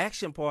then the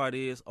action part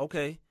is,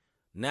 okay,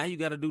 now you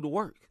got to do the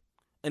work.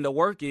 And the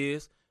work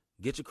is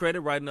get your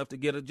credit right enough to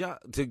get a job,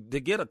 to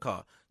get a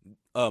car,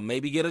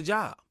 maybe get a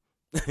job.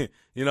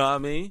 You know what I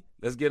mean?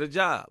 Let's get a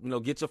job. You know,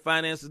 get your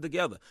finances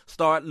together.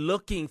 Start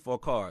looking for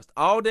cars.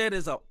 All that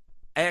is a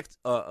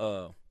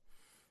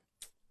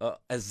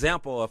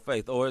example of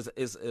faith, or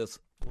is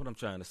what I'm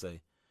trying to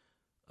say.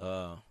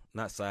 Not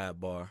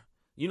sidebar.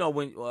 You know,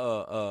 when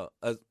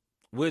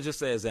we'll just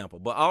say example,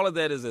 but all of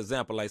that is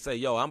example. Like say,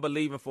 yo, I'm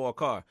believing for a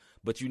car,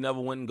 but you never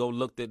went and go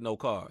looked at no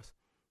cars.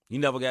 You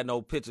never got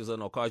no pictures of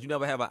no cars. You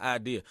never have an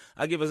idea.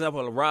 I give an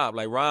example of Rob.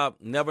 Like Rob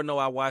never know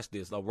I watched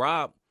this. Like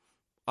Rob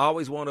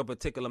always wanted a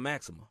particular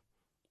Maxima.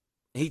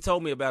 He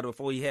told me about it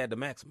before he had the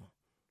Maxima,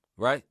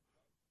 right?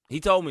 He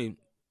told me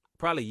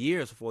probably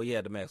years before he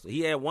had the Maxima.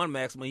 He had one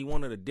Maxima. He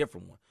wanted a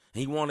different one.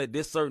 He wanted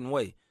this certain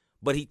way,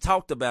 but he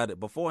talked about it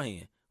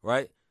beforehand,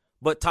 right?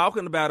 But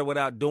talking about it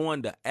without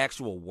doing the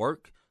actual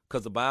work,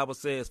 because the Bible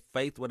says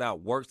faith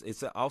without works,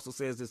 it also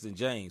says this in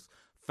James,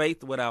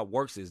 faith without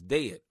works is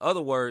dead.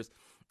 Other words,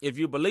 if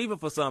you're believing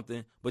for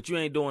something, but you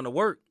ain't doing the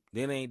work,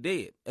 then it ain't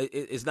dead.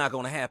 It's not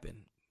going to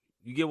happen.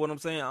 You get what I'm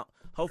saying?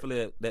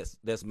 Hopefully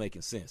that's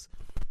making sense.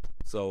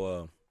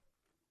 So,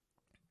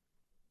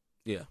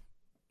 yeah,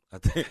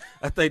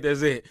 I think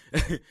that's it.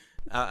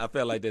 I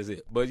felt like that's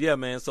it. But yeah,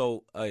 man.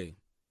 So, hey,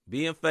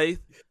 be in faith,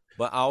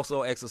 but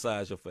also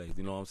exercise your faith.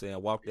 You know what I'm saying?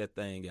 Walk that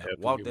thing out.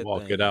 Walk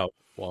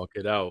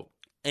it out.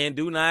 And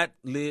do not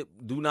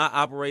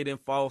operate in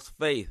false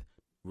faith.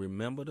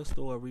 Remember the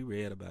story we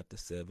read about the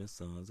 7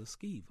 sons of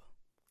Sceva.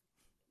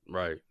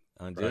 Right.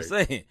 I'm just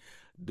saying,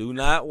 do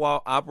not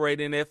operate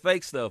in that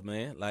fake stuff,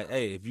 man. Like,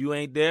 hey, if you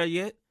ain't there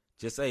yet,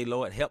 just say,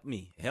 Lord, help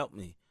me to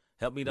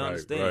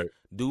understand. Right.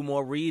 Do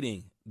more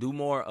reading. Do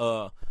more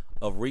of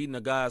reading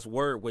of God's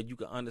word where you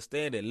can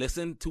understand it.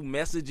 Listen to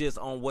messages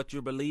on what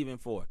you're believing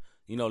for.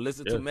 You know,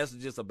 listen to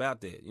messages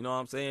about that. You know what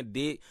I'm saying?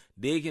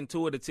 Dig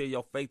into it until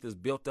your faith is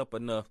built up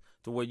enough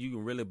to where you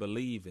can really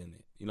believe in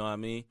it. You know what I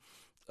mean?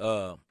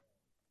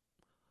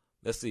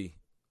 Let's see.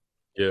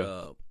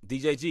 Yeah.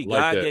 DJG,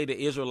 God gave the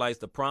Israelites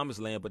the promised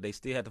land, but they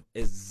still had to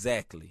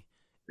exactly.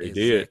 And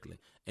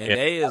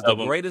they is the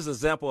greatest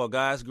example of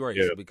God's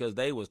grace because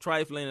they was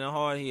trifling and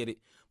hard-headed,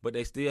 but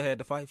they still had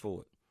to fight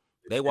for it.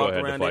 They walked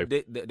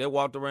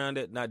around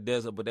that not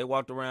desert, but they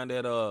walked around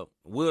that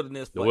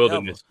wilderness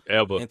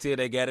forever until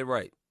they got it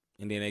right.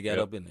 And then they got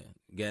up in there,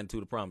 got into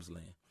the promised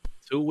land.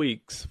 2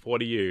 weeks,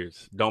 40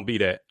 years. Don't be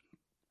that.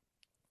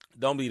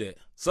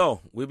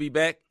 So we'll be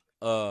back.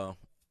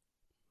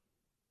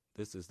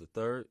 This is the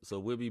 3rd. So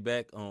we'll be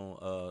back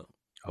on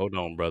hold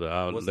on, brother.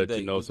 I'll let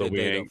you know so we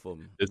ain't.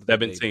 It's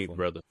 17th,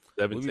 brother.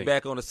 17th. We'll be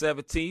back on the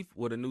 17th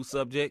with a new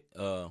subject.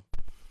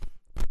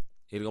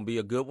 It's going to be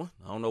a good one.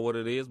 I don't know what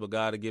it is, but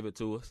God will give it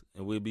to us,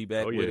 and we'll be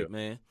back with it,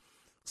 man.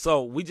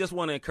 So we just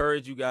want to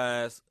encourage you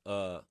guys,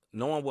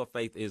 knowing what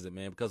faith is,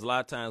 man, because a lot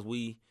of times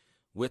we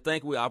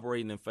think we're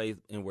operating in faith,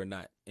 and we're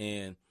not.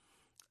 And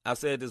I've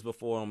said this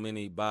before on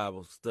many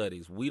Bible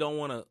studies. We don't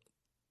want to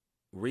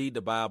read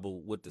the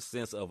Bible with the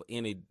sense of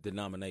any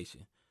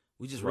denomination.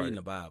 We just reading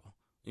the Bible.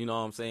 You know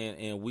what I'm saying?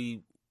 And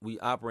we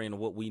operate in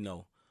what we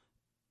know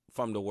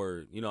from the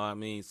word. You know what I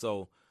mean?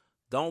 So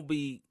don't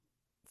be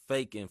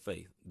fake in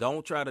faith.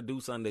 Don't try to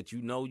do something that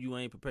you know you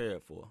ain't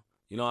prepared for.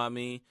 You know what I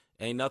mean?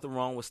 Ain't nothing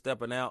wrong with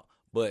stepping out,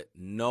 but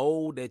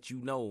know that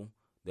you know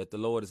that the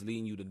Lord is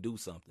leading you to do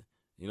something.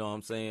 You know what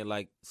I'm saying?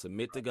 Like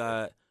submit to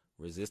God,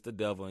 resist the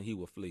devil, and he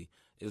will flee.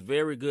 It's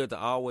very good to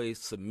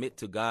always submit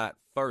to God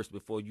first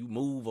before you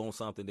move on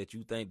something that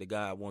you think that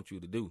God wants you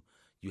to do.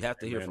 You have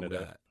to hear from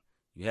God.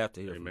 You have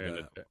to hear from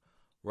God.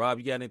 Rob,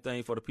 you got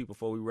anything for the people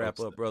before we wrap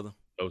up, brother?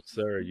 Oh,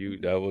 sir.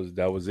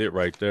 That was it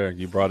right there.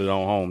 You brought it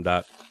on home,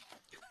 Doc.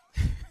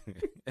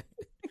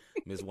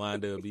 Miss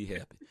Wanda will be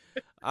happy.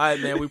 All right,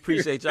 man. We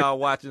appreciate y'all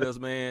watching us,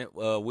 man.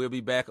 We'll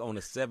be back on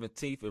the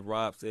 17th, if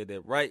Rob said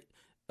that right.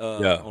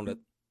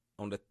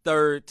 On the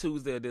third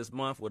Tuesday of this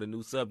month with a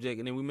new subject,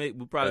 and then we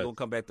probably gonna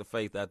come back to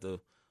faith after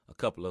a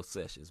couple of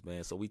sessions,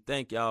 man. So we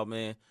thank y'all,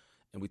 man,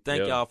 and we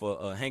thank y'all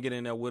for hanging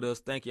in there with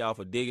us. Thank y'all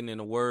for digging in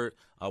the word.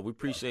 We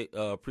appreciate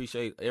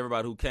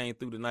everybody who came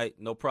through tonight.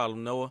 No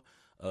problem, Noah.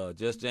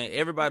 Just Jane,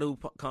 everybody who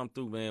come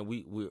through, man.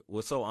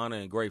 We're so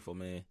honored and grateful,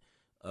 man.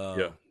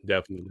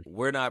 Definitely.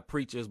 We're not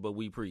preachers, but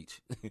we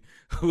preach.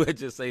 We'll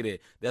just say that.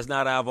 That's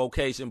not our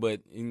vocation,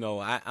 but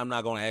I'm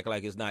not gonna act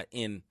like it's not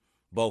in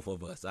both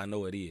of us. I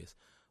know it is.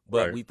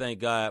 But we thank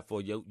God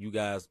for you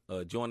guys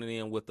joining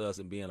in with us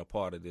and being a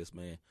part of this,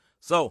 man.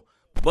 So,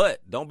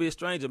 but don't be a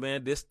stranger,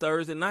 man. This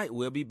Thursday night,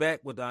 we'll be back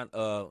with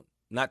our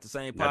Not the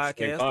Same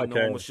Podcast, the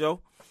normal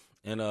show.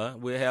 And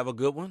we'll have a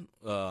good one.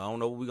 I don't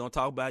know what we're going to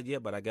talk about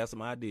yet, but I got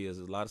some ideas.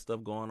 There's a lot of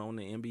stuff going on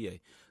in the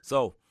NBA.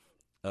 So,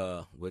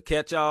 we'll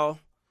catch y'all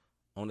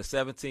on the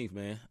 17th,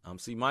 man. I'm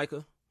C.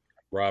 Micah.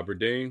 Robert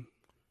Dean.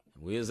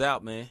 We is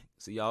out, man.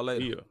 See y'all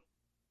later. Yeah.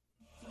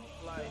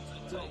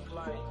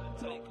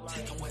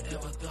 Take them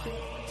wherever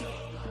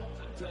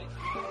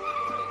though.